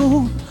मेरो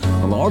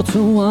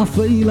लड्छौँ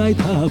आफैलाई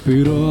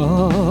थापेर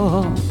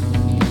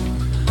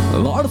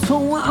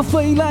लड्छौँ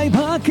आफैलाई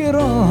भाकेर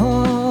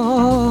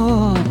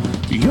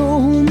यो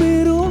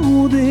मेरो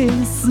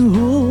देश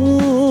हो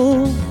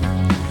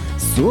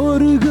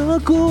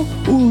स्वर्गको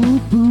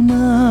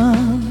उपमा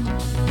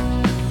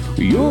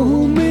यो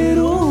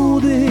मेरो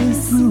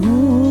देश हो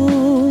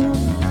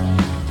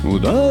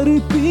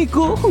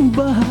धरतीको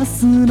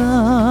बासना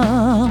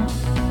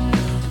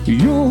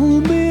यो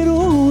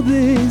मेरो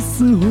देश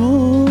हो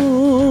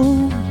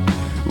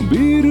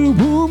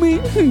वीरभूमि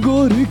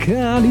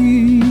गोर्खाली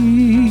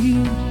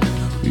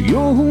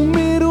यो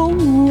मेरो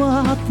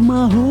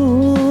आत्मा हो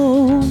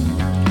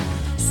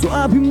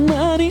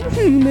स्वाभिमानी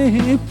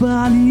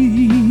नेपाली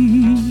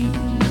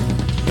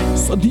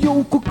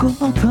सदियौंको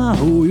कथा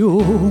हो यो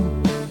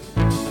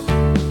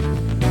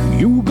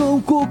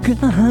युगौंको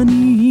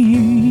कहानी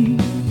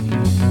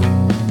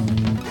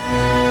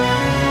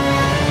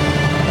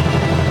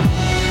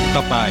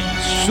तपाईं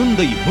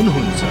सुन्दै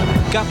हुनुहुन्छ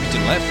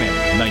capital FM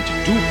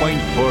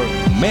 92.4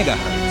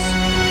 megahertz.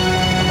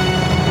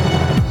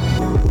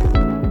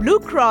 Blue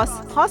cross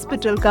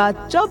hospital का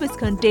 24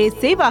 घंटे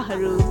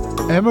सेवाहरू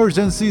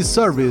emergency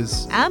service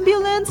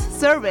ambulance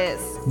service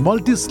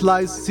multi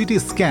slice CT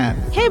scan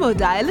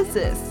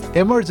hemodialysis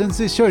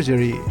emergency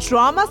surgery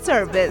trauma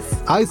service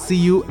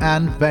ICU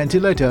and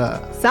ventilator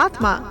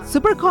साथमा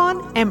सुपरकॉन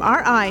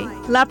MRI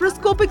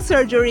ल्याप्रोस्कोपिक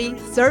सर्जरी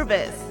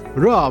सर्भिस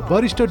र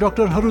वरिष्ठ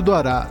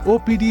डाक्टरहरूद्वारा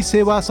OPD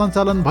सेवा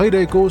सञ्चालन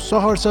भइरहेको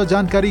सहर्ष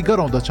जानकारी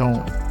गराउँदछौँ।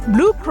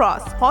 Blue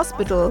cross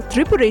hospital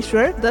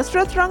Tripureshwor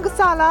Dasharath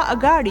रंगशाला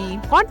अगाडि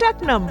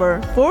कॉन्ट्याक्ट नम्बर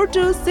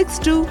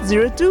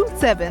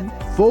 42620227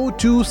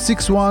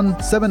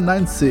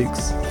 4261796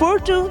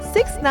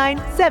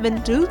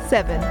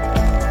 4269727।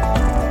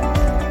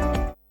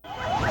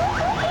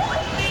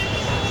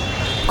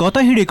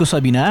 कता हिँडेको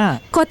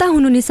सबिना? कता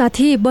हुनु नि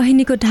साथी,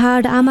 बहिनीको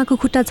ढाड आमाको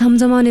खुट्टा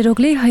झमझमाउने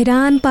रोगले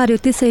हैरान पार्यो,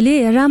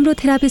 त्यसैले राम्रो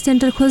थेरापी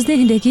सेन्टर खोज्दै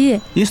हिँडे कि।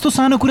 यस्तो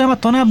सानो कुरामा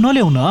तनाव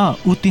नल्याउन,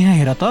 उ त्यहाँ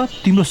हेर त,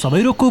 तिम्रो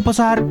सबै रोगको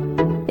उपचार।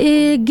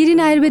 ए गिरिन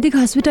आयुर्वेदिक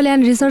हस्पिटल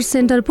एन्ड रिसर्च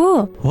सेन्टर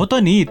पो हो त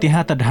नि।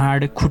 त्यहाँ त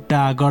ढाड,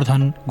 खुट्टा,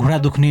 गर्दन, घुँडा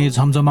दुख्ने,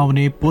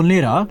 झमझमाउने,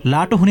 पोल्ने र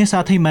लाटो हुने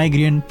साथै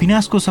माइग्रेन,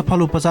 पिनासको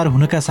सफल उपचार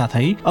हुनका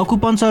साथै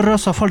अकुपञ्चर र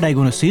सफल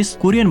डायग्नोसिस,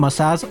 कोरियन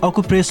मसाज,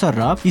 अकुप्रेसर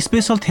र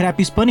स्पेशल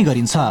थेरापिस पनि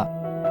गरिन्छ।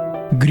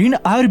 Green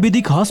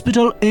Ayurvedic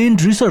hospital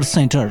and research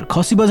centre,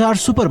 खसी बजार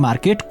सुपर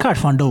मार्केट,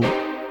 काठमाडौँ।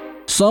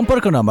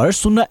 सम्पर्क नम्बर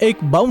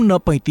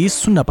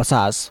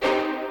 0152353050।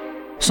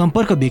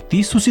 सम्पर्क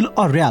व्यक्ति सुशील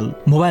अर्याल।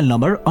 Mobile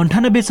number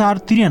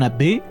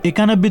 9849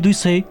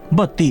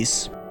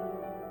 91232।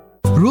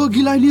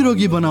 रोगीलाई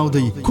निरोगी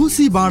बनाउँदै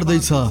खुसी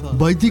बाँड्दैछ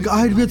वैदिक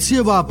आयुर्वेद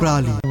सेवा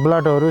प्रणाली।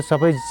 ब्लडहरू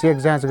सबै चेक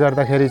जाँच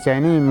गर्दाखेरि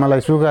चाहिँ नि मलाई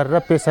सुगर र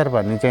प्रेसर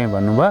भन्ने चाहिँ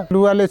भन्नुभयो।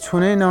 लुगाले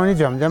छुनै नहुने,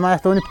 झमझमा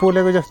जस्तो पनि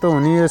पोलेको जस्तो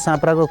हुने, यो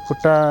साँप्राको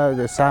खुट्टा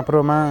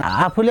साँप्रोमा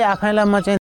आफूले आफैलाई म चाहिँ